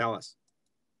 Tell us.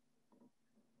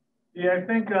 Yeah, I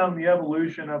think the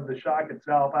evolution of the shock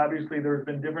itself, obviously there's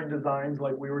been different designs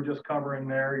like we were just covering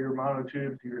there, your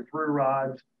monotubes, your through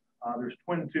rods, there's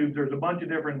twin tubes, there's a bunch of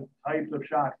different types of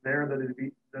shocks there that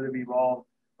have evolved,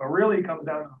 but really it comes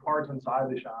down to the parts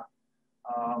inside the shock.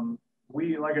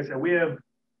 Like I said, we have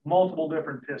multiple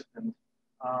different pistons.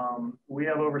 We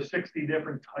have over 60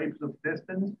 different types of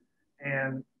pistons,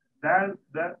 and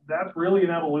that's really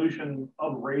an evolution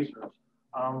of racers.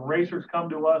 Racers come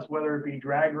to us, whether it be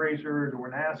drag racers or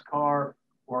NASCAR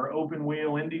or open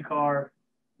wheel IndyCar.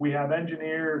 We have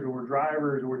engineers or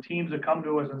drivers or teams that come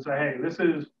to us and say, hey,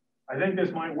 I think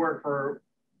this might work for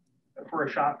a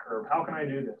shock curve. How can I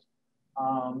do this?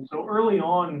 So early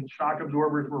on, shock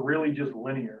absorbers were really just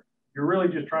linear. You're really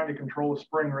just trying to control the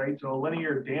spring rate. So a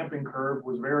linear damping curve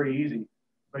was very easy.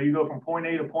 So you go from point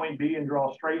A to point B and draw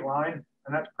a straight line,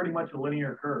 and that's pretty much a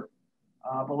linear curve.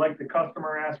 But like the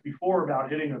customer asked before about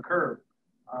hitting a curve,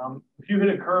 if you hit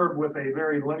a curve with a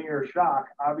very linear shock,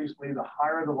 obviously the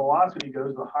higher the velocity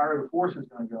goes, the higher the force is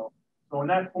going to go. So when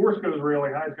that force goes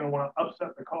really high, it's going to want to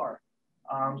upset the car.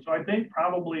 So I think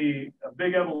probably a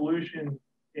big evolution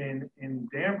in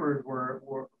dampers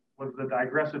was the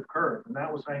digressive curve. And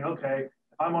that was saying, okay,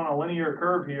 if I'm on a linear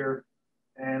curve here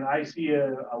and I see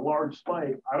a large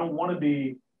spike, I don't want to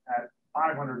be at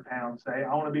 500 pounds, say,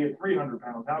 I want to be at 300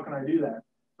 pounds. How can I do that?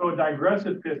 So a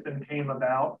digressive piston came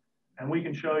about, and we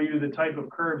can show you the type of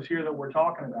curves here that we're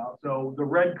talking about. So the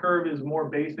red curve is more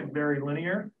basic, very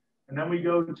linear. And then we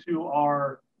go to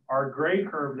our gray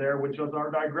curve there, which is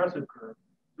our digressive curve.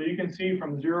 So you can see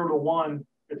from 0 to 1,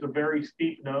 it's a very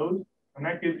steep nose, and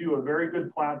that gives you a very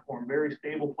good platform, very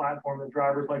stable platform that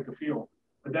drivers like to feel.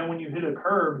 But then when you hit a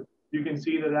curve, you can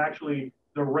see that actually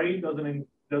the rate doesn't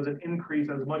increase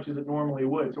as much as it normally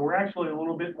would. So we're actually a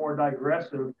little bit more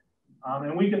digressive,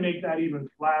 and we can make that even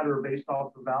flatter based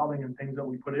off the valving and things that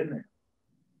we put in there.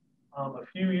 A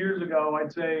few years ago,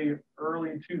 I'd say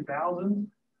early 2000s,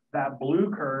 that blue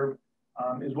curve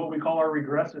is what we call our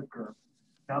regressive curve.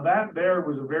 Now that there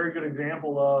was a very good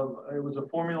example of, it was a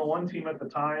Formula One team at the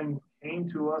time came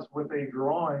to us with a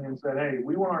drawing and said, hey,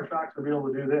 we want our shocks to be able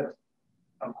to do this.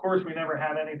 Of course, we never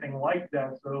had anything like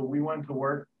that. So we went to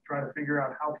work to try to figure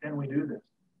out how can we do this.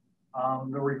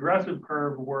 The regressive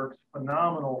curve works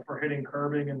phenomenal for hitting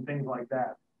curbing and things like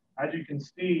that. As you can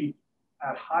see,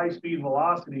 at high speed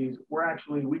velocities,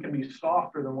 we can be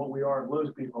softer than what we are at low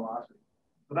speed velocity.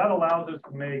 So that allows us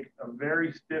to make a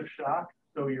very stiff shock.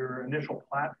 So your initial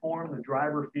platform, the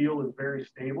driver feel is very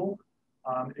stable.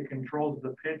 It controls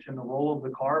the pitch and the roll of the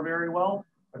car very well.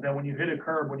 But then when you hit a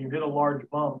curb, when you hit a large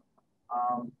bump,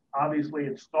 obviously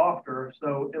it's softer.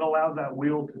 So it allows that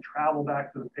wheel to travel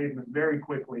back to the pavement very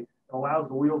quickly. It allows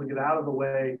the wheel to get out of the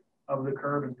way of the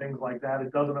curb and things like that.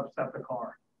 It doesn't upset the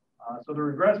car. So the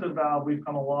regressive valve, we've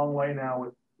come a long way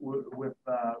now with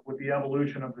the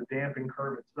evolution of the damping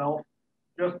curve itself,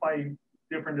 just by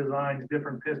different designs,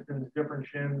 different pistons, different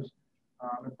shims.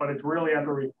 But it's really at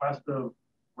the request of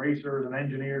racers and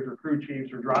engineers or crew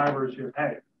chiefs or drivers who,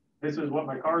 hey, this is what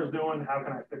my car is doing. How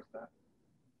can I fix that?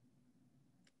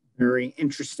 Very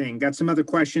interesting. Got some other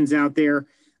questions out there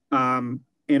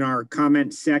in our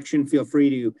comment section. Feel free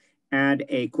to add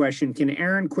a question. Can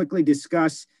Aaron quickly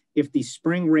discuss if the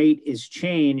spring rate is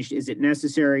changed? Is it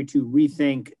necessary to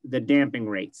rethink the damping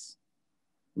rates?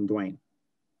 From Dwayne.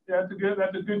 Yeah,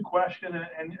 that's a good question.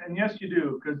 And yes, you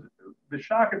do, because the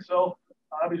shock itself,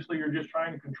 obviously you're just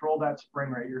trying to control that spring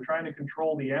rate. You're trying to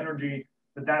control the energy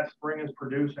that spring is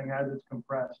producing as it's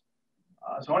compressed.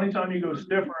 So anytime you go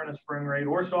stiffer in a spring rate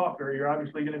or softer, you're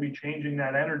obviously going to be changing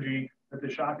that energy that the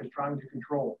shock is trying to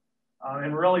control.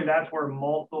 And really that's where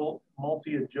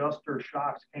multi-adjuster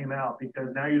shocks came out,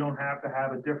 because now you don't have to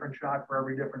have a different shock for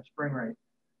every different spring rate.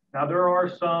 Now there are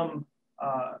some,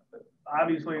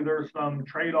 obviously there's some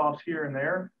trade-offs here and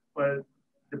there, but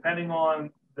depending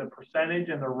on the percentage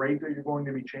and the rate that you're going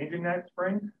to be changing that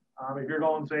spring, if you're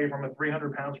going, say, from a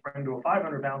 300-pound spring to a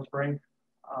 500-pound spring,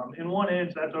 in 1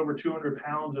 inch, that's over 200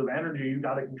 pounds of energy you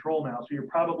got to control now. So you're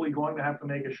probably going to have to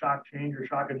make a shock change or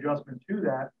shock adjustment to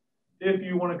that if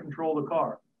you want to control the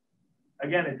car.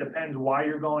 Again, it depends why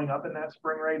you're going up in that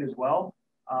spring rate as well.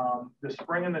 The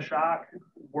spring and the shock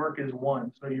work as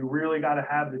one. So you really got to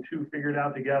have the two figured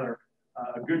out together.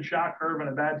 A good shock curve and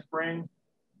a bad spring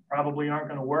probably aren't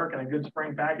going to work, and a good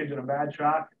spring package and a bad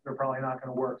shock, they're probably not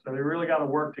going to work. So they really got to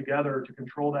work together to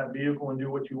control that vehicle and do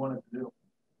what you want it to do.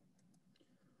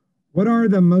 What are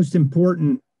the most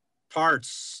important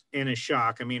parts in a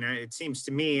shock? I mean, it seems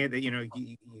to me that, you know,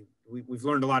 we've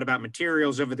learned a lot about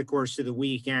materials over the course of the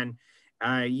weekend.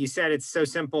 You said it's so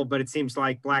simple, but it seems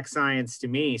like black science to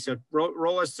me. So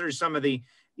roll us through some of the,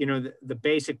 you know, the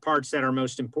basic parts that are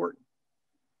most important.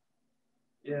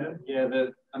 Yeah.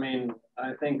 I mean,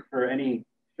 I think for any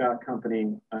shock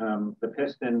company, the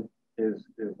piston is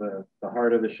the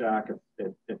heart of the shock.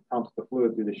 It pumps the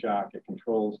fluid through the shock. It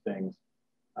controls things.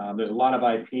 There's a lot of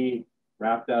IP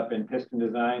wrapped up in piston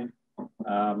design,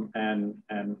 and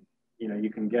you know, you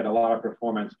can get a lot of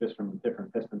performance just from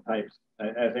different piston types.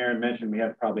 As Aaron mentioned, we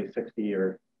have probably 60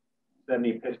 or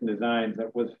 70 piston designs.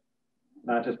 That was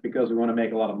not just because we want to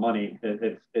make a lot of money.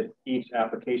 It's each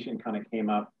application kind of came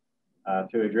up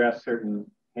to address certain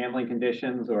handling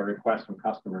conditions or requests from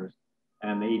customers,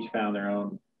 and they each found their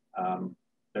own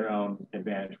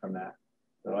advantage from that.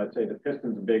 So I'd say the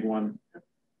piston's a big one.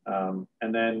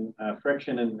 And then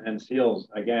friction and seals,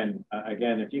 again,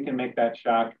 if you can make that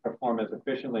shock perform as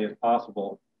efficiently as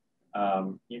possible,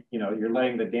 you know, you're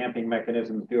letting the damping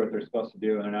mechanisms do what they're supposed to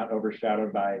do, and they're not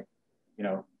overshadowed by, you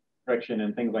know, friction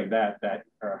and things like that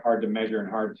are hard to measure and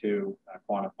hard to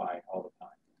quantify all the time.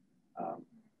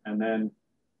 And then,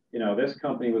 you know, this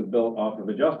company was built off of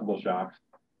adjustable shocks.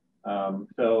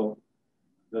 So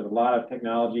there's a lot of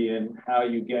technology in how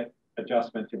you get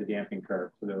adjustment to the damping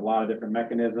curve. So there's a lot of different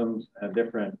mechanisms and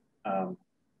different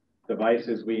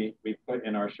devices we put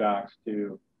in our shocks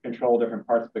to control different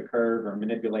parts of the curve or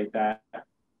manipulate that.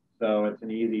 So it's an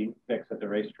easy fix at the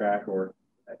racetrack, or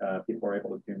people are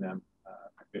able to tune them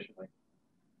efficiently.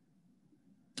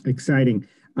 Exciting.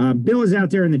 Bill is out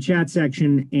there in the chat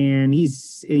section, and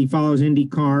he follows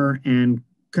IndyCar and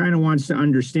kind of wants to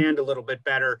understand a little bit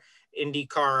better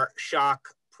IndyCar shock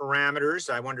parameters.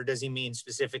 I wonder, does he mean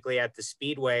specifically at the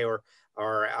speedway or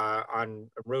on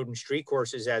road and street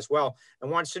courses as well?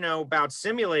 And wants to know about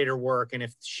simulator work and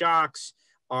if shocks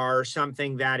are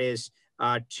something that is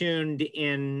tuned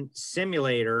in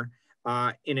simulator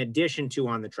in addition to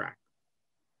on the track.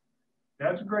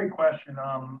 That's a great question.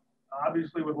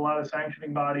 Obviously, with a lot of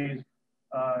sanctioning bodies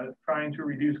trying to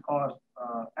reduce costs,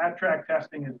 at-track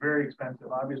testing is very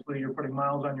expensive. Obviously, you're putting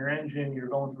miles on your engine, you're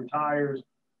going through tires,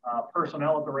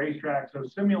 personnel at the racetrack. So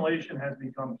simulation has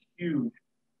become huge.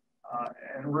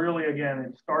 And really, again,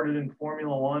 it started in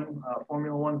Formula One.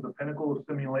 Formula One is the pinnacle of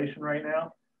simulation right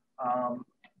now.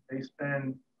 They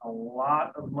spend a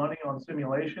lot of money on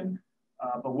simulation,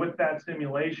 but with that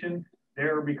simulation,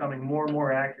 they're becoming more and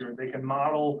more accurate. They can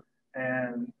model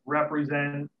and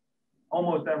represent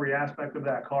almost every aspect of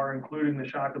that car, including the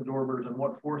shock absorbers and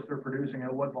what force they're producing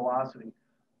at what velocity.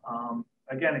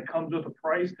 Again, it comes with a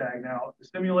price tag. Now, the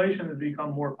simulation has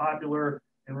become more popular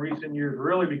in recent years,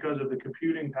 really because of the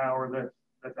computing power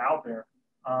that's out there.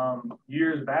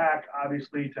 Years back,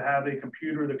 obviously, to have a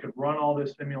computer that could run all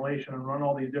this simulation and run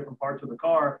all these different parts of the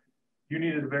car, you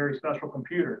needed a very special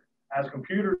computer. As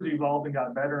computers evolved and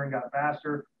got better and got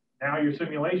faster, now your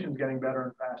simulation is getting better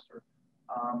and faster.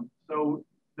 So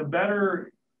the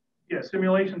better, yeah,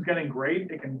 simulation's getting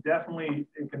great. It can definitely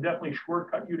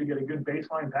shortcut you to get a good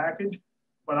baseline package.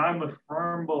 But I'm a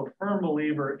firm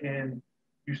believer in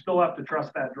you still have to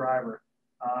trust that driver.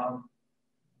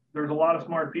 There's a lot of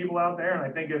smart people out there, and I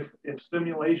think if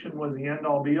simulation was the end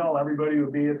all be all, everybody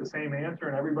would be at the same answer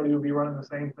and everybody would be running the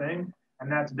same thing.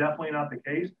 And that's definitely not the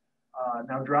case.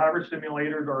 Now, driver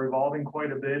simulators are evolving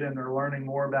quite a bit, and they're learning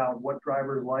more about what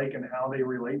drivers like and how they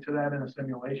relate to that in a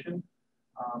simulation.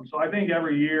 So I think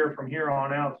every year from here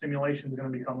on out, simulation is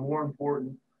going to become more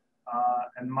important,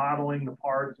 and modeling the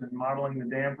parts and modeling the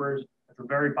dampers. It's a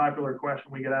very popular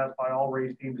question we get asked by all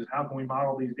race teams is how can we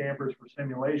model these dampers for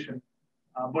simulation?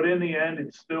 But in the end,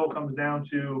 it still comes down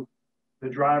to the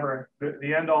driver.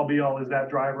 The end all be all is that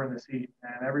driver in the seat,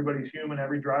 and everybody's human.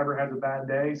 Every driver has a bad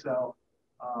day. So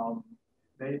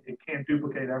it can't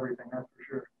duplicate everything, that's for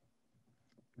sure.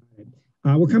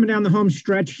 We're coming down the home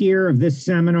stretch here of this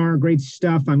seminar. Great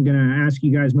stuff. I'm going to ask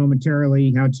you guys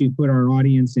momentarily how to put our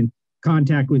audience in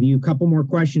contact with you. A couple more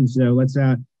questions, though. Let's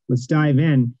dive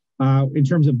in. In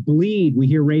terms of bleed, we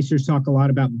hear racers talk a lot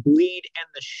about bleed and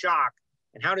the shock.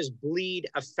 And how does bleed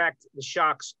affect the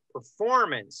shock's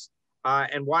performance?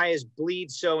 And why is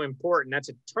bleed so important? That's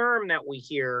a term that we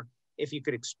hear. If you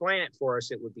could explain it for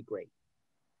us, it would be great.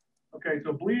 Okay,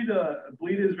 so bleed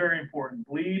is very important.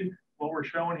 Bleed, what we're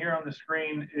showing here on the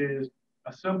screen is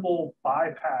a simple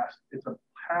bypass. It's a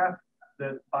path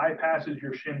that bypasses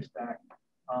your shim stack.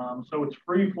 So it's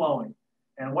free flowing.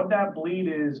 And what that bleed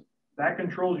is, that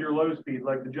controls your low speed.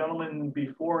 Like the gentleman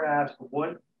before asked,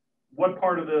 what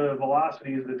part of the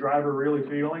velocity is the driver really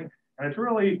feeling? And it's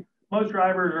really, most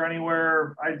drivers are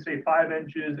anywhere, I'd say 5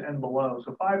 inches and below.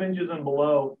 So 5 inches and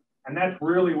below, and that's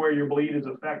really where your bleed is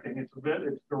affecting. It's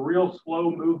the real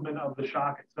slow movement of the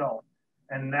shock itself.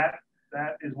 And that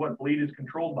is what bleed is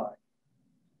controlled by.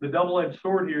 The double-edged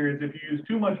sword here is if you use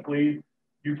too much bleed,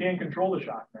 you can't control the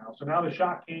shock now. So now the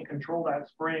shock can't control that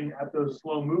spring at those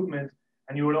slow movements,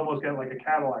 and you would almost get like a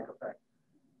Cadillac effect.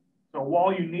 So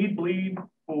while you need bleed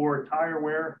for tire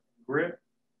wear, grip,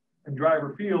 and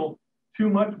driver feel, too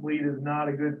much bleed is not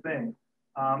a good thing.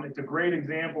 It's a great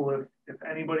example if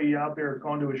anybody out there has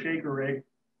gone to a shaker rig,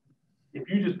 if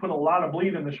you just put a lot of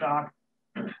bleed in the shock,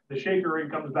 the shaker rig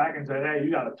comes back and says, hey,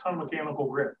 you got a ton of mechanical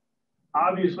grip.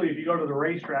 Obviously, if you go to the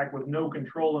racetrack with no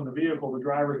control in the vehicle, the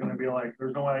driver's going to be like,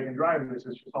 there's no way I can drive this.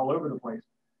 It's just all over the place.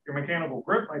 Your mechanical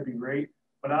grip might be great,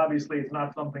 but obviously it's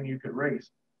not something you could race.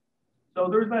 So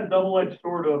there's that double-edged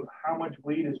sword of how much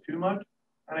bleed is too much.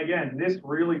 And again, this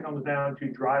really comes down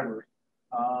to drivers.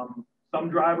 Some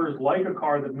drivers like a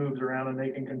car that moves around and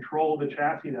they can control the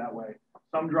chassis that way.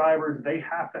 Some drivers, they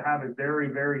have to have a very,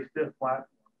 very stiff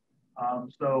platform.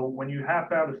 So when you have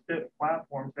to have a stiff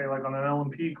platform, say like on an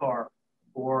LMP car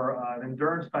or an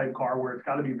endurance type car where it's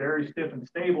got to be very stiff and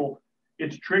stable,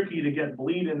 it's tricky to get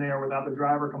bleed in there without the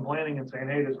driver complaining and saying,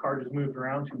 hey, this car just moved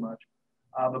around too much.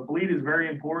 But bleed is very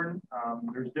important.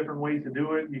 There's different ways to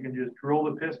do it. You can just drill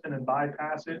the piston and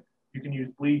bypass it. You can use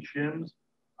bleed shims.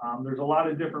 There's a lot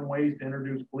of different ways to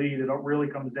introduce bleed. It really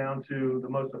comes down to the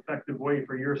most effective way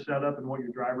for your setup and what your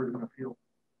driver is going to feel.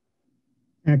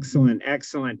 Excellent,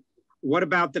 excellent. What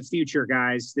about the future,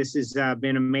 guys? This has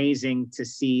been amazing to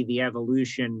see the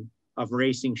evolution of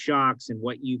racing shocks and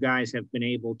what you guys have been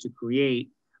able to create.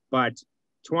 But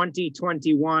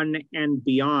 2021 and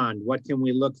beyond, what can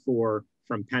we look for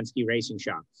from Penske Racing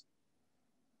Shocks?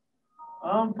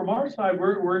 From our side,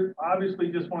 we're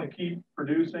obviously just want to keep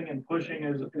producing and pushing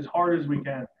as hard as we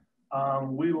can.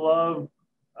 We love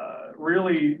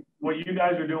really what you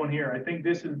guys are doing here. I think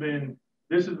this has been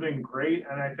great,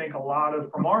 and I think a lot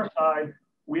of, from our side,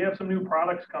 we have some new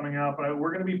products coming out, but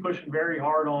we're going to be pushing very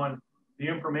hard on the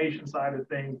information side of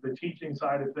things, the teaching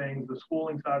side of things, the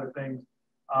schooling side of things.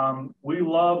 We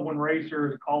love when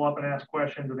racers call up and ask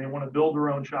questions and they want to build their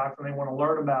own shocks and they want to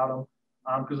learn about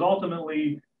them, because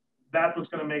ultimately that's what's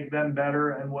going to make them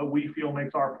better. And what we feel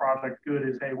makes our product good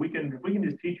is, hey, we can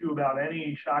just teach you about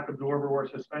any shock absorber or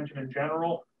suspension in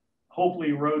general.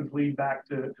 Hopefully roads lead back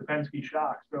to Penske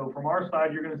shocks. So from our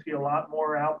side, you're going to see a lot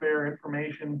more out there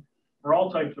information for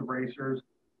all types of racers.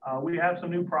 We have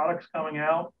some new products coming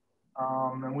out,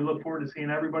 and we look forward to seeing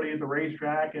everybody at the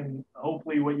racetrack. And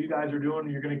hopefully what you guys are doing,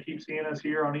 you're going to keep seeing us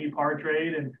here on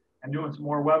ePartrade and doing some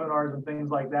more webinars and things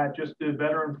like that, just to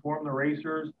better inform the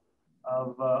racers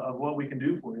of what we can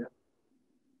do for you.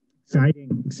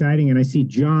 Exciting. And I see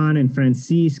John and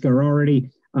Francisque are already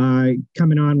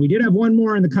coming on. We did have one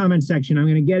more in the comment section. I'm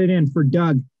going to get it in for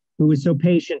Doug, who was so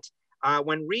patient.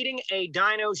 When reading a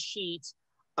dyno sheet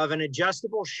of an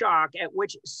adjustable shock, at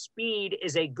which speed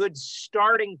is a good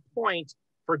starting point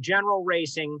for general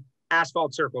racing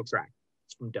asphalt circle track?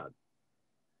 It's from Doug.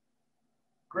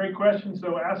 Great question.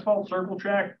 So asphalt circle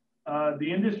track,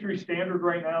 the industry standard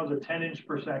right now is a 10 inch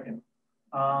per second.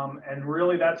 And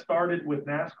really that started with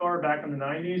NASCAR back in the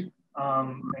 90s.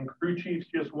 And crew chiefs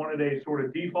just wanted a sort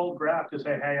of default graph to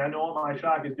say, hey, I know what my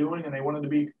shock is doing, and they wanted to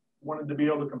be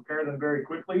able to compare them very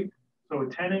quickly. So a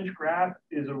 10-inch graph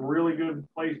is a really good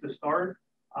place to start.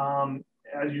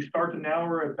 As you start to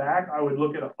narrow it back, I would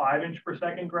look at a 5-inch per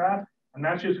second graph, and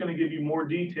that's just going to give you more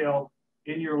detail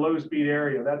in your low speed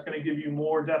area. That's going to give you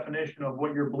more definition of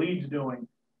what your bleed's doing.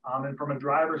 And from a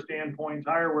driver standpoint,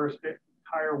 tire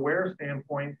wear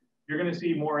standpoint, you're going to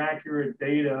see more accurate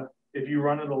data if you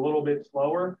run it a little bit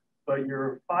slower. But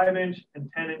your 5-inch and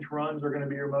 10-inch runs are going to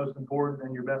be your most important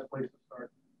and your best place to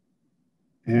start.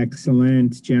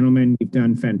 Excellent, gentlemen. You've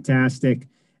done fantastic.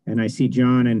 And I see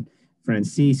John and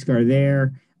Francisque are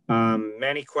there.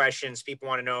 Many questions. People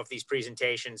want to know if these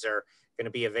presentations are going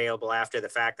to be available after the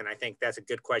fact. And I think that's a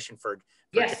good question for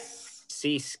yes.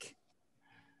 Francisque.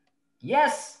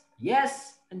 Yes,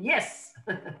 and yes.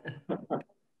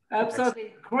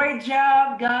 Absolutely. Great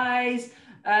job, guys.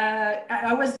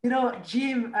 I was,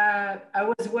 Jim, I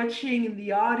was watching in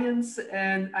the audience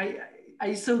and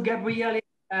I saw Gabriel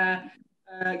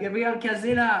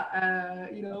Casella,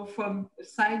 from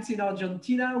Science in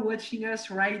Argentina watching us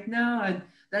right now. And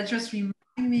that just reminded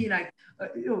me,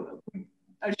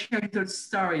 I'll share a little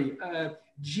story.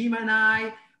 Jim and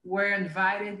I were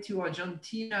invited to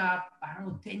Argentina,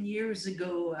 10 years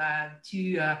ago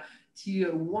to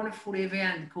a wonderful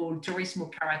event called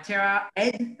Turismo Carretera.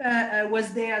 Ed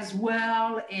was there as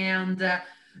well, and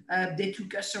they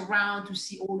took us around to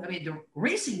see the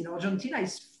racing in Argentina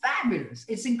is fabulous.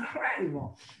 It's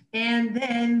incredible. And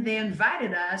then they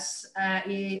invited us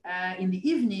in the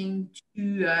evening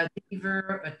to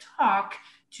deliver a talk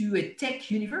to a tech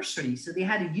university. So they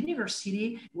had a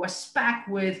university, it was packed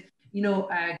with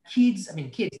kids,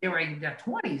 they were in their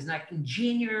 20s, like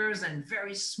engineers and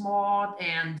very smart.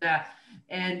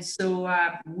 And so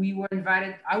we were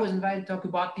invited, I was invited to talk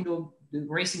about, the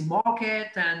racing market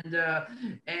and I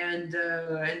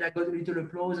got a little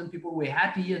applause and people were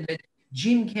happy. And then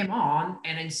Jim came on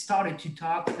and then started to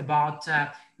talk about,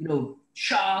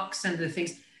 shocks and the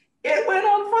things. It went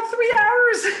on for 3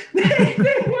 hours.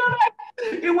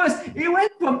 It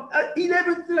went from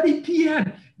 11:30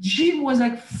 p.m. Jim was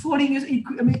like falling.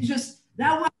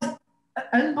 That was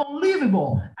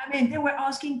unbelievable. They were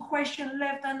asking questions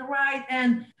left and right,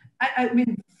 and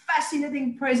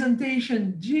fascinating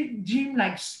presentation. Jim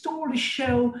stole the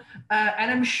show,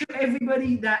 and I'm sure every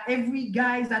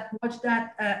guy that watched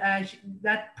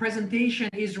that presentation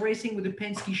is racing with a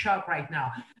Penske shock right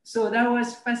now. So that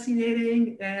was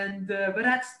fascinating, and but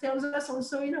that tells us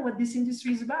also, what this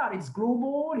industry is about. It's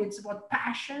global. It's about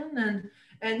passion,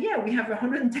 and yeah, we have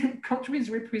 110 countries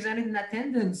represented in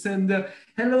attendance. And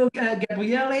hello,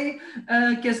 Gabriele.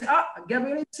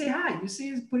 Gabriele, say hi. You see,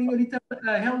 he's putting a little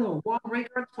hello. One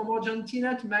record from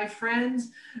Argentina to my friends.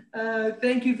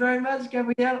 Thank you very much,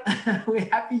 Gabriele. We're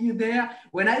happy you're there.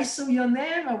 When I saw your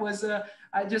name,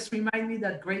 I just remind me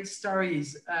that great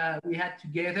stories we had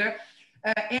together.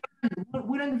 And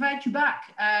we'll invite you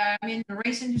back.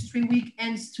 Race Industry Week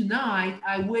ends tonight.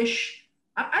 I think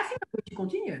I'm going to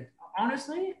continue it,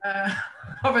 honestly,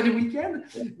 over the weekend.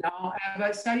 No,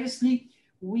 but seriously,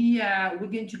 we're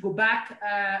going to go back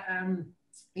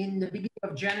in the beginning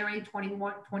of January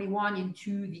 2021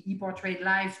 into the ePartrade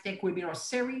Live Tech Webinar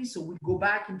Series. So we'll go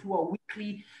back into our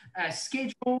weekly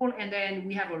schedule, and then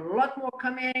we have a lot more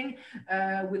coming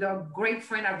with our great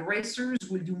friend at Racers.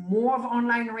 We'll do more of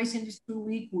Online Race Industry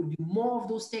Week. We'll do more of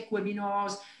those tech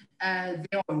webinars. They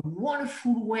are a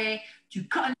wonderful way to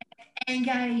connect,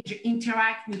 engage,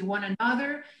 interact with one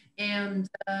another.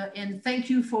 and thank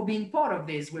you for being part of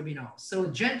this webinar. So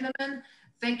gentlemen,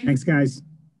 thank you. Thanks, guys.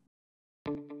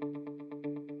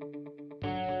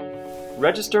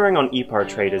 Registering on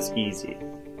ePartrade is easy.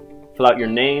 Fill out your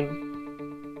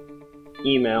name,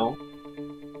 email,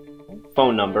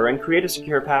 phone number, and create a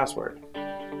secure password.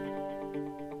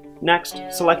 Next,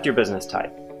 select your business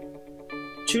type.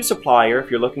 Choose supplier if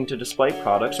you're looking to display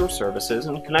products or services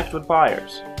and connect with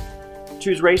buyers.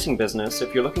 Choose racing business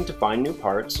if you're looking to find new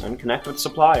parts and connect with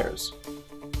suppliers.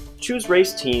 Choose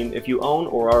race team if you own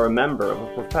or are a member of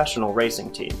a professional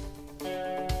racing team.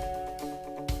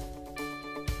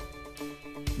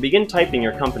 Begin typing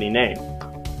your company name.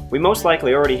 We most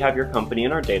likely already have your company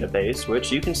in our database,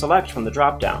 which you can select from the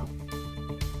drop-down.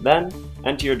 Then,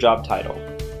 enter your job title.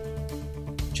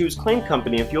 Choose Claim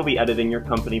Company if you'll be editing your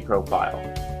company profile.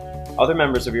 Other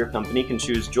members of your company can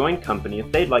choose Join Company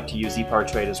if they'd like to use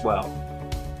ePartrade as well.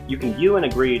 You can view and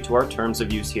agree to our terms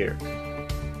of use here.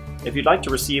 If you'd like to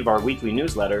receive our weekly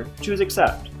newsletter, choose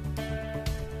Accept.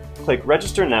 Click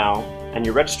Register Now, and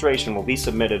your registration will be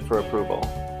submitted for approval.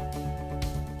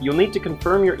 You'll need to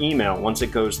confirm your email once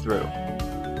it goes through.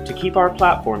 To keep our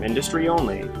platform industry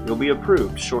only, you'll be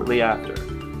approved shortly after.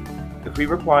 If we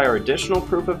require additional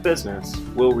proof of business,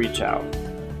 we'll reach out.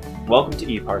 Welcome to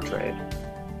ePartrade.